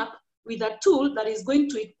come up with a tool that is going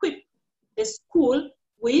to equip the school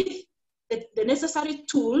with the necessary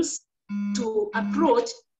tools to approach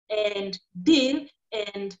and deal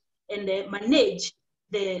and manage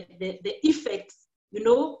the effects,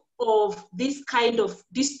 of this kind of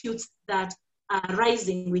disputes that are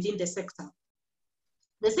rising within the sector.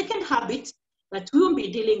 The second habit that we will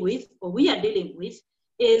be dealing with, or we are dealing with,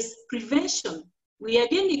 is prevention. We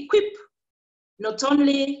again equip not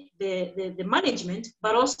only the management,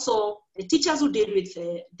 but also the teachers who deal with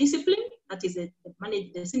discipline that is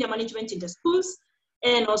the senior management in the schools,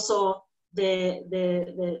 and also the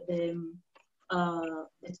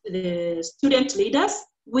student leaders.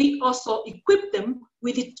 We also equip them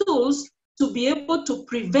with the tools to be able to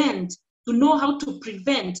know how to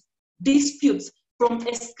prevent disputes from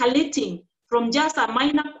escalating from just a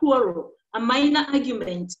minor quarrel, a minor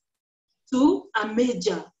argument, to a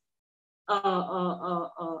major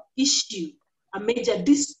issue, a major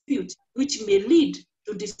dispute, which may lead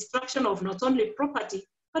to destruction of not only property,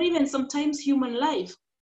 but even sometimes human life.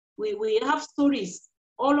 We have stories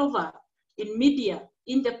all over in media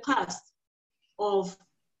in the past of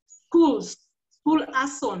school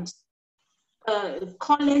arsons,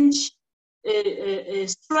 college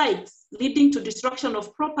strikes leading to destruction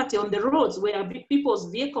of property on the roads where people's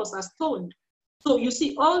vehicles are stoned. So you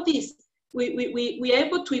see all this, we are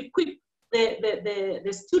able to equip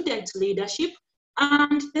the student leadership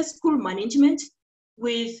and the school management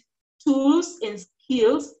with tools and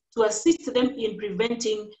skills to assist them in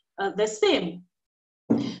preventing the same.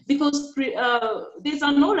 Because there's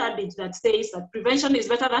an old adage that says that prevention is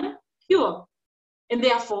better than cure. And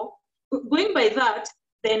therefore, going by that,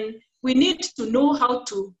 then we need to know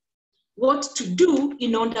what to do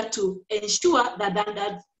in order to ensure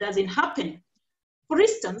that doesn't happen. For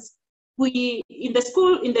instance, in the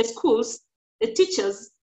schools, the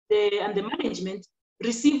teachers and the management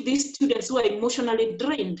receive these students who are emotionally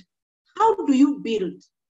drained. How do you build?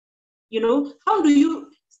 How do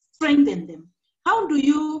you strengthen them? How do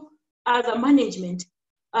you, as a management,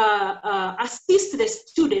 assist the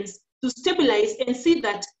students to stabilize and see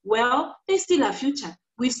that, well, they still have future.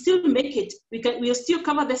 We still make it. We'll still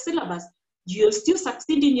cover the syllabus. You'll still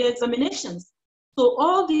succeed in your examinations. So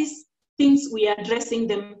all these things, we are addressing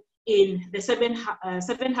them in the seven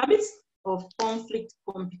habits of conflict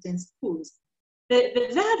competent schools. The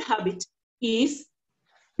third habit is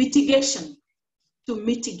mitigation, to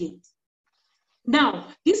mitigate. Now,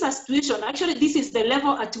 this situation, actually, this is the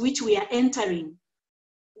level at which we are entering.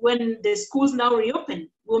 When the schools now reopen,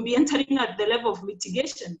 we'll be entering at the level of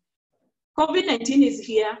mitigation. COVID-19 is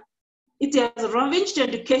here. It has ravaged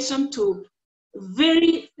education to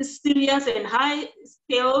very serious and high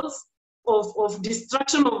scales of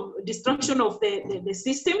destruction of the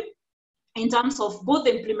system in terms of both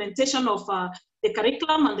the implementation of the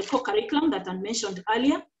curriculum and the co-curriculum that I mentioned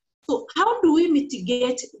earlier. So how do we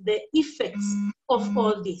mitigate the effects of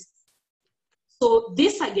all this? So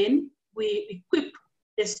this, again, we equip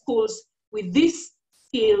the schools with these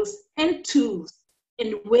skills and tools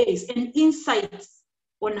and ways and insights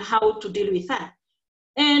on how to deal with that.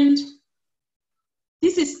 And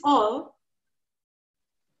this is all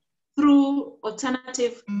through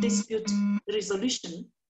alternative dispute resolution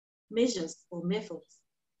measures or methods.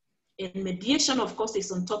 And mediation, of course,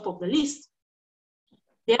 is on top of the list.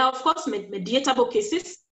 There are, of course, mediatable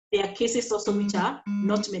cases. There are cases also which are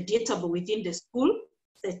not mediatable within the school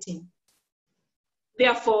setting.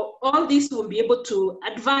 Therefore, all this will be able to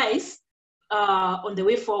advise on the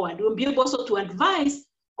way forward. We'll be able also to advise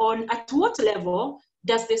on at what level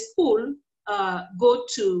does the school go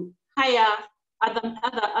to hire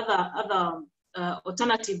other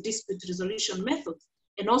alternative dispute resolution methods,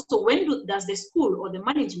 and also when does the school or the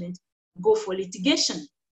management go for litigation.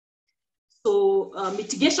 So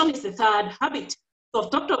mitigation is the third habit. So I've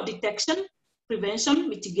talked of detection, prevention,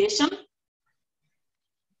 mitigation,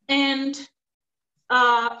 and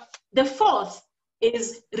the fourth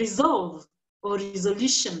is resolve or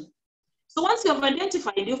resolution. So once you have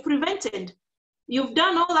identified, you've prevented, you've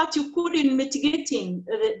done all that you could in mitigating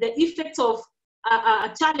the effects of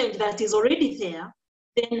a challenge that is already there,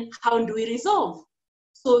 then how do we resolve?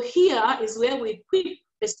 So here is where we equip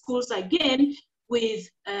the schools again with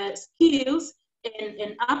skills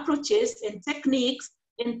and approaches and techniques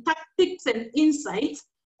and tactics and insights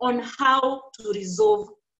on how to resolve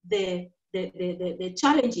the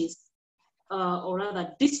challenges or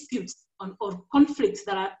rather disputes or conflicts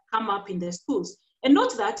that come up in the schools. And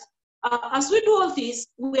note that as we do all this,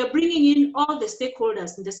 we are bringing in all the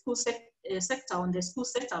stakeholders in the school sector, on the school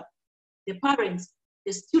setup, the parents,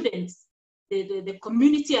 the students, the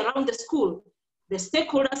community around the school, the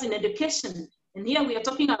stakeholders in education. And here we are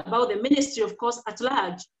talking about the ministry, of course, at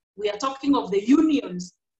large. We are talking of the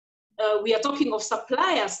unions. We are talking of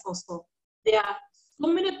suppliers also. There are so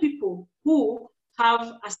many people who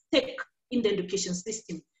have a stake in the education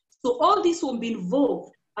system. So all this will be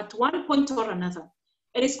involved at one point or another.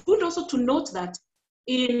 And it's good also to note that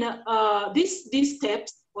in these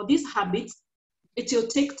steps or these habits, it will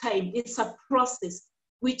take time. It's a process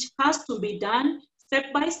which has to be done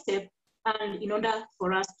step by step, and in order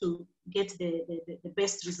for us to get the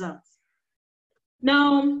best results.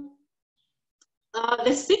 Now,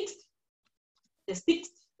 The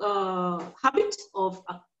sixth habit of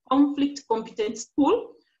a conflict competent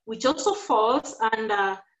school, which also falls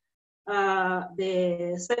under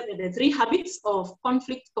the three habits of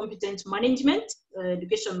conflict competent management,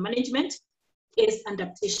 education management, is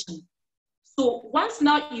adaptation. So once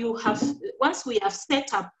we have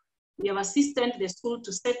assisted the school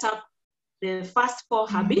to set up the first four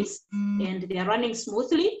habits, and they are running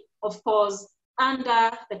smoothly, of course, under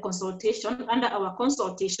our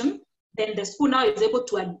consultation, then the school now is able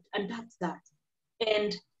to adapt that.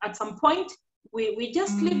 And at some point, we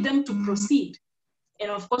just leave them to proceed. And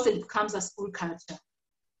of course, it becomes a school culture.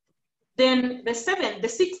 Then the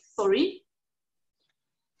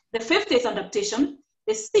fifth is adaptation.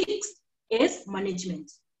 The sixth is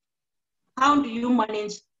management. How do you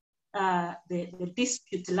manage the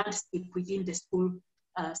dispute landscape within the school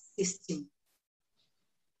system?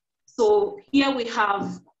 So here we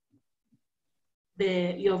have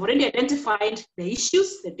you have already identified the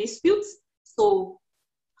issues, the disputes. So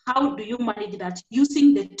how do you manage that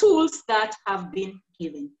using the tools that have been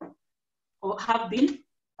given or have been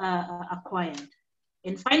acquired?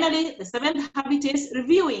 And finally, the seventh habit is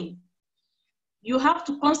reviewing. You have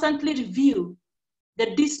to constantly review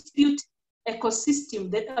the dispute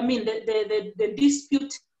ecosystem, the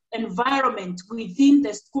dispute environment within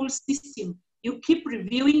the school system. You keep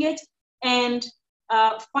reviewing it and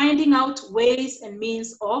finding out ways and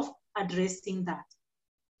means of addressing that.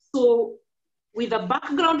 So with a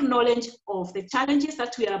background knowledge of the challenges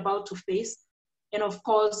that we are about to face, and of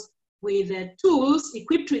course, with the tools,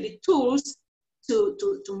 equipped with the tools to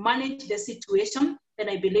manage the situation, then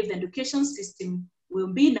I believe the education system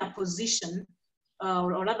will be in a position,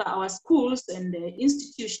 or rather our schools and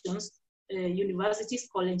institutions, universities,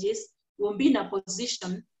 colleges, will be in a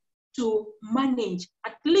position to manage,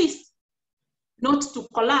 at least not to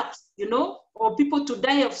collapse, or people to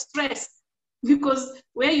die of stress. Because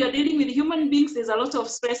where you're dealing with human beings, there's a lot of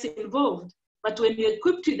stress involved. But when you're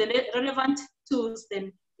equipped with the relevant tools,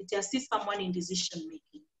 then it assists someone in decision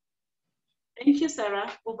making. Thank you,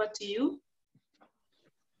 Sarah. Over to you.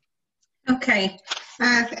 Okay.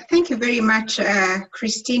 Thank you very much,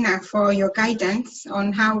 Christina, for your guidance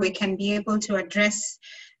on how we can be able to address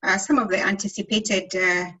some of the anticipated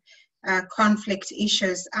conflict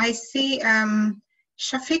issues. I see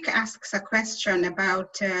Shafiq asks a question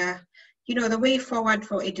about the way forward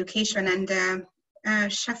for education. And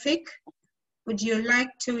Shafiq, would you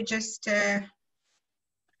like to just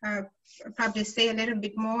probably say a little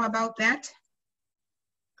bit more about that?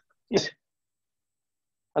 Yes.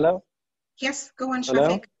 Hello? Yes, go on, Shafiq.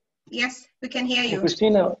 Hello? Yes, we can hear you.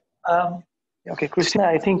 Christina, Christina,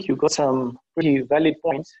 I think you got some pretty valid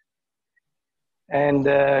points. And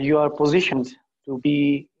you are positioned to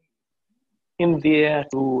be in there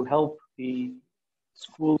to help the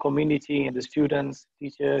school community and the students,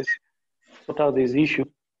 teachers, sort out this issue.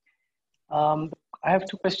 I have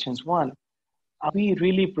two questions. One, are we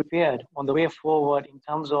really prepared on the way forward in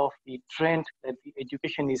terms of the trend that the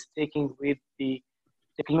education is taking with the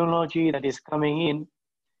technology that is coming in,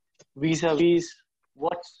 vis-a-vis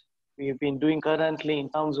what we've been doing currently in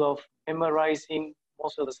terms of memorizing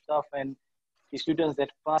most of the stuff, and the students that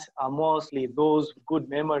pass are mostly those good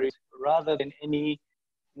memories rather than any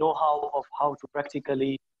know-how of how to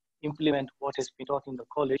practically implement what has been taught in the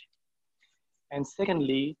college? And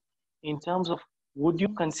secondly, in terms of, would you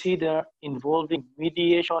consider involving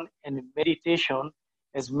mediation and meditation,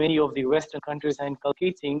 as many of the Western countries are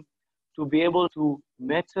inculcating, to be able to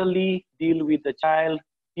mentally deal with the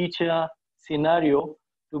child-teacher scenario,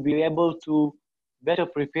 to be able to better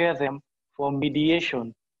prepare them for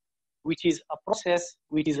mediation, which is a process,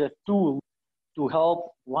 which is a tool to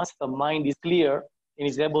help once the mind is clear and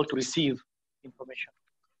is able to receive information.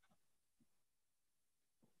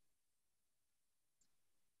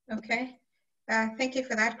 Okay, thank you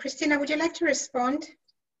for that. Christina, would you like to respond?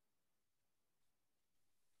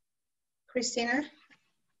 Christina?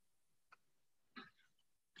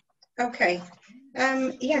 Okay,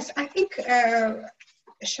 yes, I think,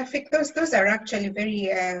 Shafiq, those are actually very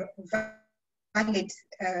valid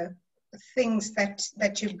things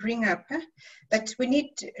that you bring up, that we need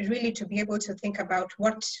really to be able to think about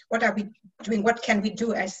what are we doing, what can we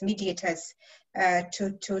do as mediators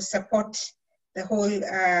to support the whole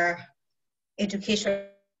education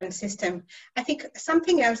system. I think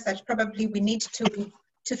something else that probably we need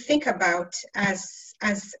to think about as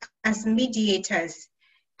mediators,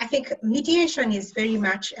 I think mediation is very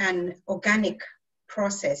much an organic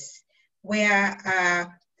process where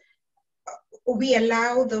we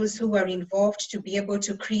allow those who are involved to be able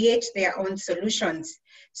to create their own solutions.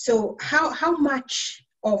 So how much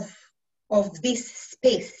of of this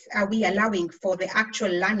space are we allowing for the actual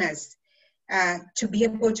learners to be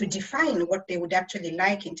able to define what they would actually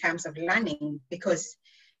like in terms of learning? Because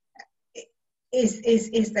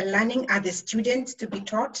is the learning, are the students to be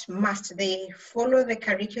taught? Must they follow the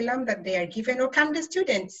curriculum that they are given, or can the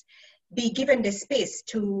students be given the space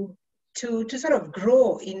to sort of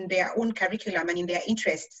grow in their own curriculum and in their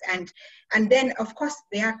interests? And then, of course,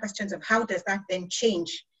 there are questions of how does that then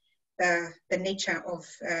change the nature of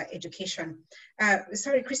education.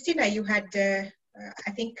 Sorry, Christina, you had,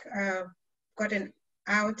 I think, gotten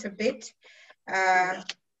out a bit.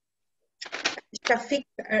 Shafiq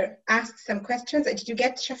asked some questions. Did you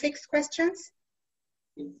get Shafiq's questions?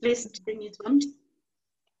 Please bring it on.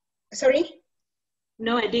 Sorry?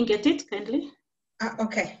 No, I didn't get it, kindly.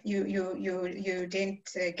 Okay, you didn't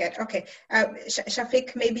get, okay.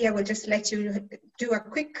 Shafiq, maybe I will just let you do a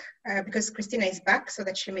quick, because Christina is back, so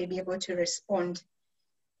that she may be able to respond.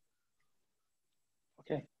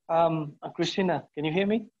 Okay, Christina, can you hear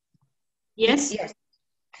me? Yes. Yes.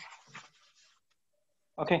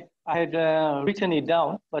 Okay, I had written it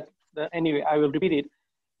down, but anyway, I will repeat it.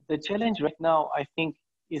 The challenge right now, I think,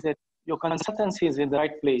 is that your consultancy is in the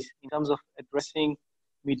right place in terms of addressing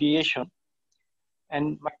mediation.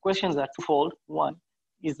 And my questions are twofold. One,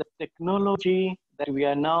 is the technology that we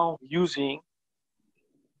are now using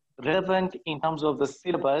relevant in terms of the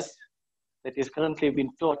syllabus that is currently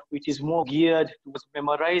being taught, which is more geared towards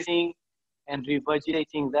memorizing and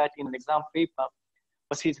regurgitating that in an exam paper,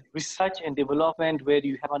 versus research and development, where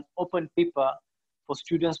you have an open paper for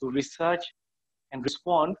students to research and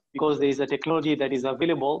respond, because there is a technology that is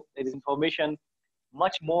available, there is information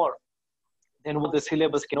much more than what the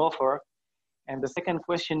syllabus can offer. And the second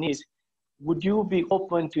question is, would you be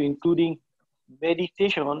open to including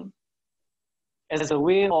meditation as a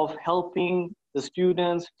way of helping the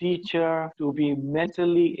students, teacher to be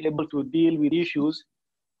mentally able to deal with issues,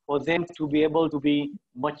 for them to be able to be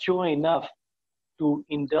mature enough to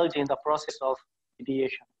indulge in the process of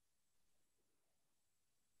mediation?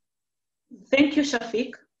 Thank you,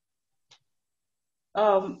 Shafiq.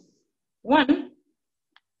 One,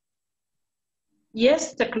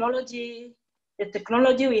 yes, the technology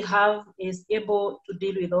we have is able to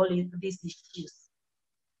deal with all these issues,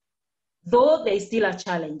 though there is still a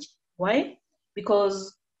challenge. Why?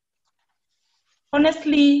 Because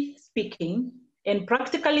honestly speaking and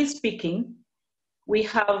practically speaking, we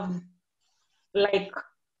have like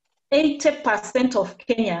 80% of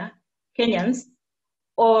Kenyans,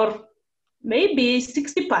 or maybe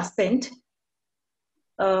 60%,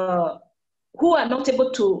 who are not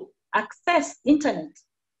able to access internet.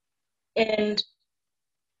 And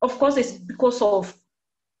of course, it's because of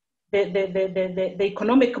the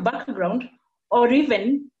economic background, or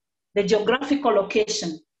even the geographical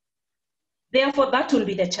location. Therefore, that will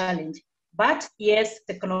be the challenge. But yes,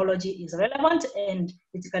 technology is relevant and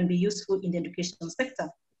it can be useful in the education sector.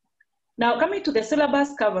 Now, coming to the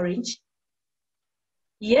syllabus coverage,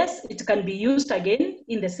 yes, it can be used again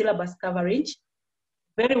in the syllabus coverage,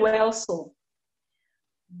 very well so.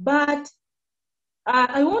 But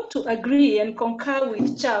I want to agree and concur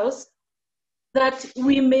with Charles that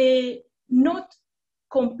we may not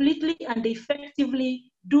completely and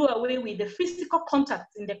effectively do away with the physical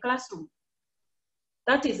contact in the classroom.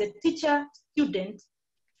 That is a teacher-student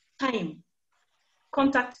time,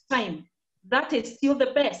 contact time. That is still the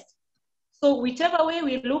best. So whichever way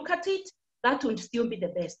we look at it, that would still be the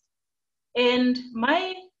best. And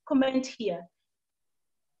my comment here,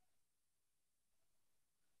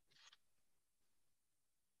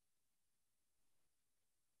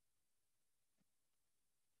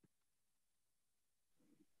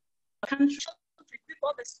 can equip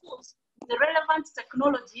all the schools with the relevant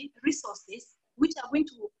technology resources which are going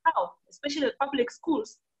to help, especially the public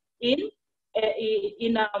schools, in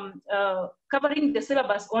covering the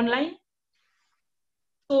syllabus online.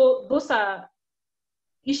 So those are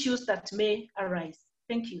issues that may arise.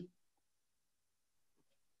 Thank you.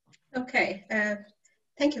 Okay,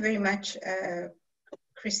 thank you very much,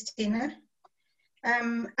 Christina.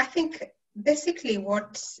 I think basically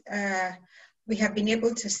what we have been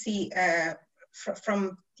able to see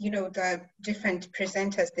from the different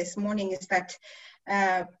presenters this morning is that,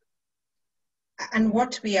 and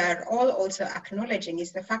what we are all also acknowledging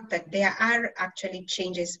is the fact that there are actually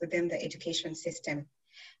changes within the education system,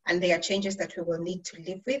 and there are changes that we will need to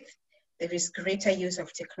live with. There is greater use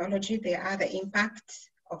of technology. There are the impacts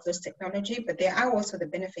of those technology, but there are also the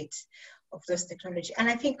benefits of those technology. And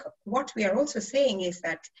I think what we are also saying is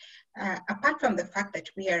that apart from the fact that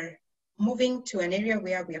we are moving to an area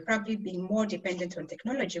where we are probably being more dependent on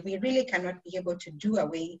technology, we really cannot be able to do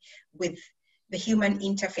away with the human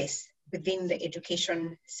interface within the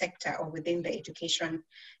education sector or within the education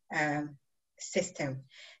system.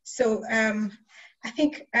 So I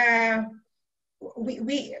think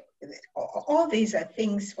all these are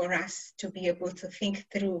things for us to be able to think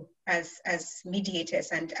through as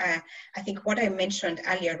mediators. And I think what I mentioned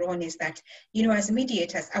earlier on is that, you know, as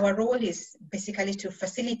mediators, our role is basically to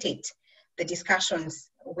facilitate the discussions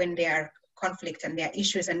when there are conflict and there are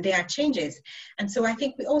issues and there are changes. And so I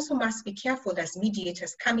think we also must be careful as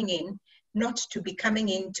mediators coming in, not to be coming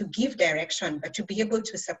in to give direction, but to be able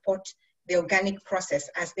to support the organic process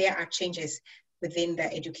as there are changes within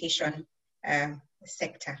the education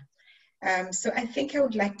sector. So I think I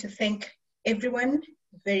would like to thank everyone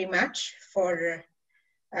very much for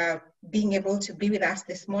being able to be with us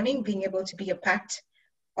this morning, being able to be a part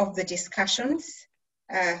of the discussions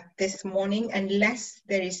this morning. Unless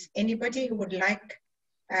there is anybody who would like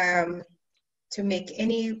to make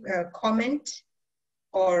any comment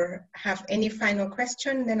or have any final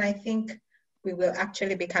question, then I think we will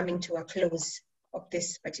actually be coming to a close of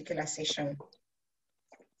this particular session.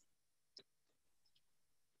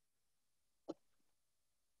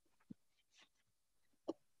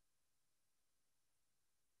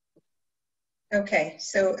 Okay,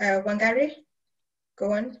 so Wangari,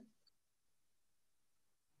 go on.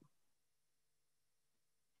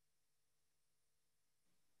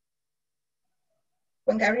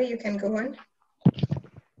 Wangari, you can go on.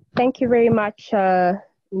 Thank you very much,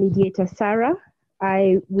 Mediator Sarah.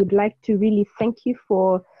 I would like to really thank you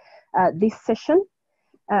for this session.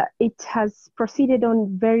 It has proceeded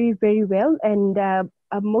on very, very well. And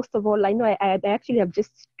most of all, I know I actually have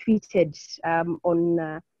just tweeted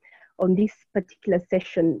on this particular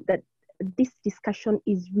session that this discussion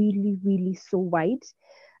is really, really so wide.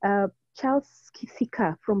 Charles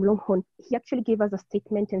Kithika from Longhorn, he actually gave us a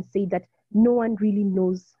statement and said that no one really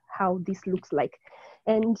knows how this looks like.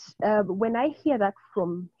 And when I hear that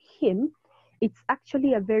from him, it's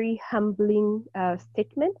actually a very humbling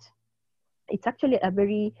statement. It's actually a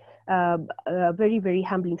very, very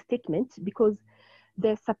humbling statement, because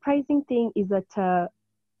the surprising thing is that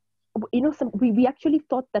you know, we actually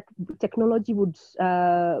thought that technology would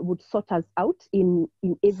sort us out in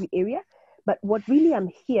every area. But what really I'm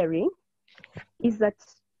hearing is that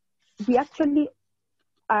we actually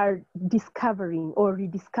are discovering or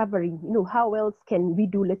rediscovering, you know, how else can we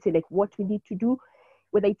do, let's say, like what we need to do,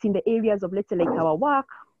 whether it's in the areas of, let's say, like our work,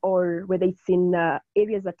 or whether it's in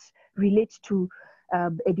areas that relate to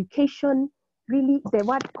education. Really, the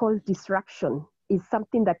word called disruption is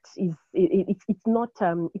something that is, it's not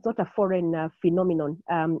a foreign phenomenon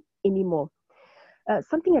anymore.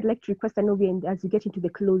 Something I'd like to request, I know as we get into the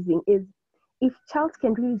closing, is if Charles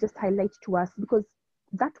can really just highlight to us, because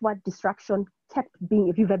that word disruption kept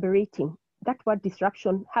being reverberating. That word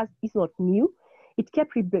disruption is not new. It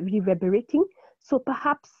kept reverberating. So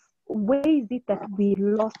perhaps where is it that we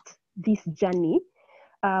lost this journey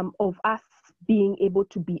of us being able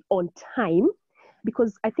to be on time?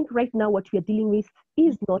 Because I think right now what we are dealing with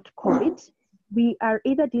is not COVID. We are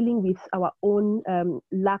either dealing with our own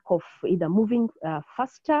lack of either moving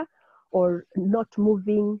faster or not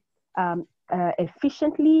moving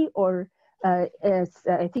efficiently, or as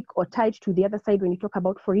I think, or tied to the other side when you talk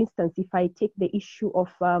about, for instance, if I take the issue of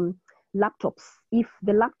laptops, if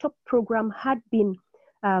the laptop program had been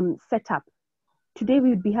set up, today we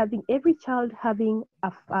would be having every child having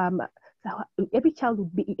every child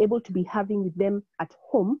would be able to be having with them at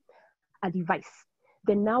home a device.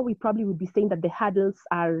 Then now we probably would be saying that the hurdles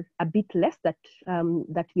are a bit less that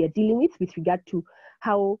we are dealing with regard to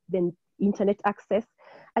how then internet access.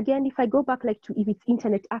 Again, if I go back like to if it's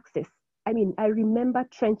internet access, I mean, I remember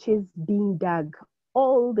trenches being dug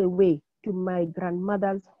all the way to my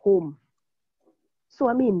grandmother's home. So,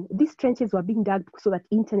 I mean, these trenches were being dug so that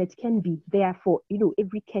internet can be there for, you know,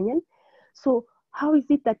 every Kenyan. So how is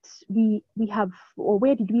it that we have, or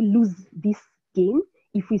where did we lose this game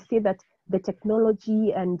if we say that the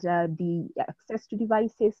technology and the access to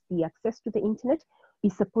devices, the access to the internet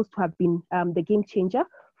is supposed to have been the game changer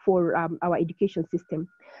for our education system?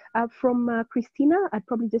 From Christina, I'd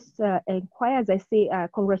probably just inquire, as I say,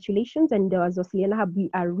 congratulations, and as Wasilianahub, we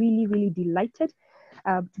are really, really delighted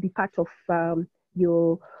to be part of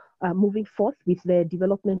your moving forth with the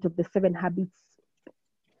development of the 7 habits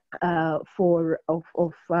for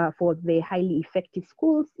the highly effective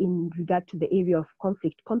schools in regard to the area of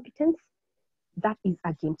conflict competence. That is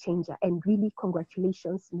a game changer, and really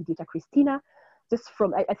congratulations, Mediator Christina. Just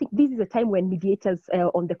from, I think this is a time when mediators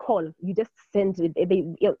on the call, you just send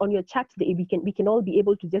on your chat, we can all be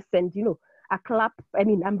able to just send, you know, a clap. I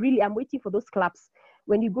mean, I'm waiting for those claps.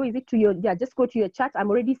 When you go, is it to your, just go to your chat. I'm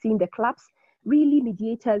already seeing the claps. Really,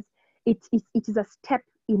 mediators, it is a step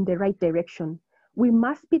in the right direction. We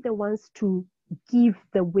must be the ones to give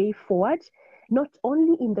the way forward, not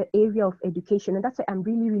only in the area of education. And that's why I'm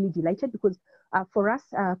really, really delighted, because for us,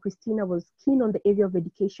 Christina was keen on the area of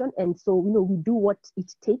education. And so, we do what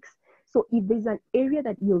it takes. So if there's an area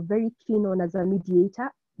that you're very keen on as a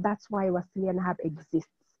mediator, that's why Wasilianahub exists.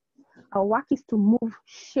 Our work is to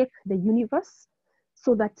shape the universe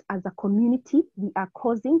so that as a community, we are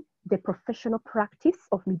causing the professional practice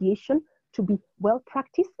of mediation to be well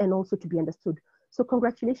practiced and also to be understood. So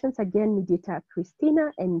congratulations again, Mediator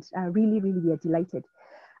Christina, and really, really we are delighted.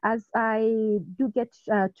 As I do get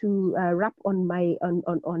to wrap on my on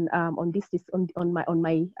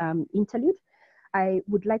my interlude, I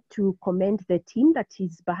would like to commend the team that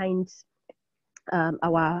is behind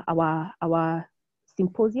our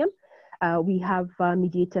symposium. We have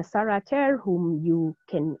Mediator Sarah Ter, whom you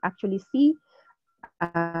can actually see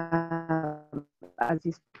as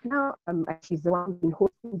is now. She's the one who's been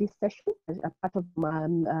hosting this session as a part of my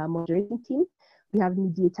moderating team. We have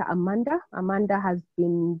Mediator Amanda. Amanda has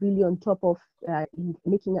been really on top of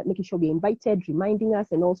making sure we're invited, reminding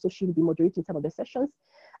us, and also she'll be moderating some of the sessions.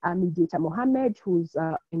 Mediator Mohammed, who's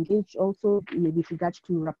engaged also with regards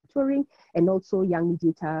to rapporteuring, and also young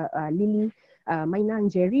Mediator Lily Maina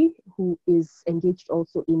Njeri, who is engaged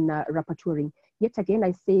also in rapporteuring. Yet again,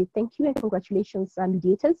 I say thank you and congratulations,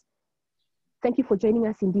 mediators. Thank you for joining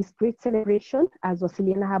us in this great celebration. As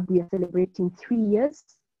Wasilianahub, we are celebrating 3 years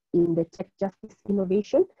in the Tech Justice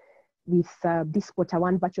Innovation with this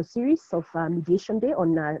Q1 virtual series of Mediation Day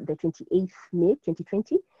on the 28th May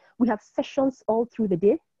 2020. We have sessions all through the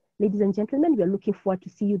day. Ladies and gentlemen, we are looking forward to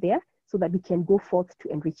see you there so that we can go forth to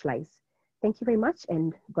enrich lives. Thank you very much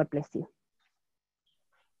and God bless you.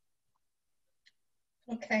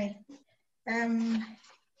 Okay.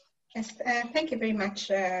 Yes, thank you very much,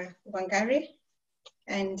 Wangari.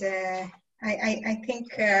 And I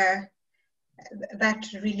think that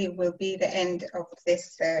really will be the end of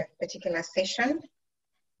this particular session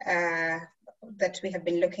that we have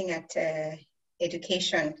been looking at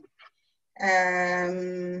education.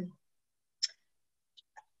 The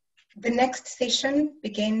next session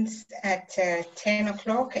begins at 10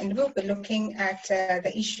 o'clock, and we'll be looking at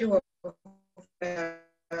the issue of the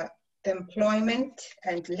employment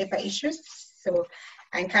and labor issues. So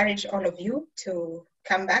I encourage all of you to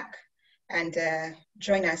come back and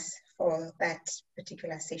join us for that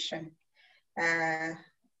particular session.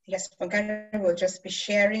 Yes, Wangari will just be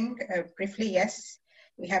sharing briefly. Yes,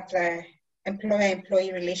 we have the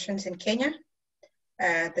employer-employee relations in Kenya.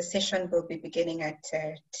 The session will be beginning at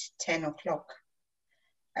 10 o'clock.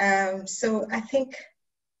 So I think,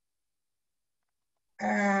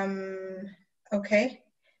 okay.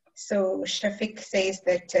 So Shafiq says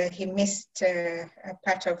that he missed a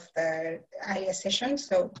part of the earlier session,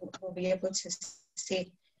 so we'll be able to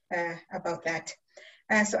see about that.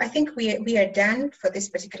 So I think we are done for this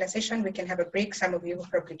particular session. We can have a break. Some of you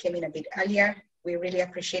probably came in a bit earlier. We really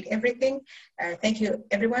appreciate everything. Thank you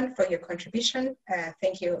everyone for your contribution.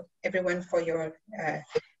 Thank you everyone for your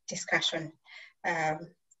discussion.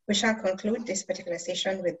 We shall conclude this particular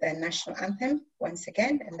session with the national anthem once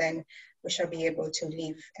again, and then we shall be able to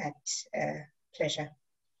leave at pleasure.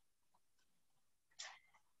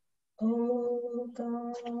 O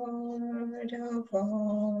God of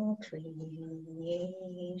all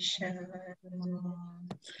creation,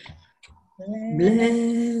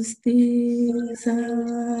 blessed is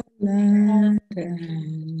our land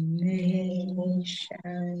and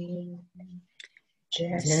nation.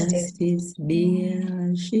 Justice be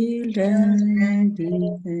our shield and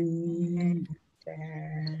defender.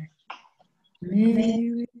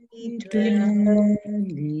 May we dwell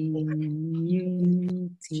in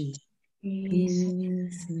unity,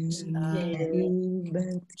 peace and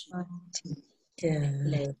liberty.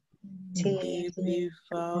 Be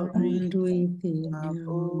found And within our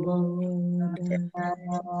borders.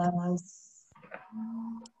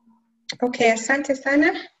 Okay, Asante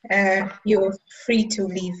Sana. You're free to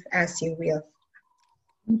leave as you will.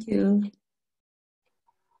 Thank you.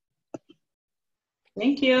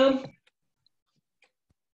 Thank you.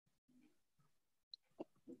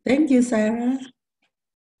 Thank you, Sarah.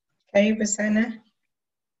 Karibu Sana.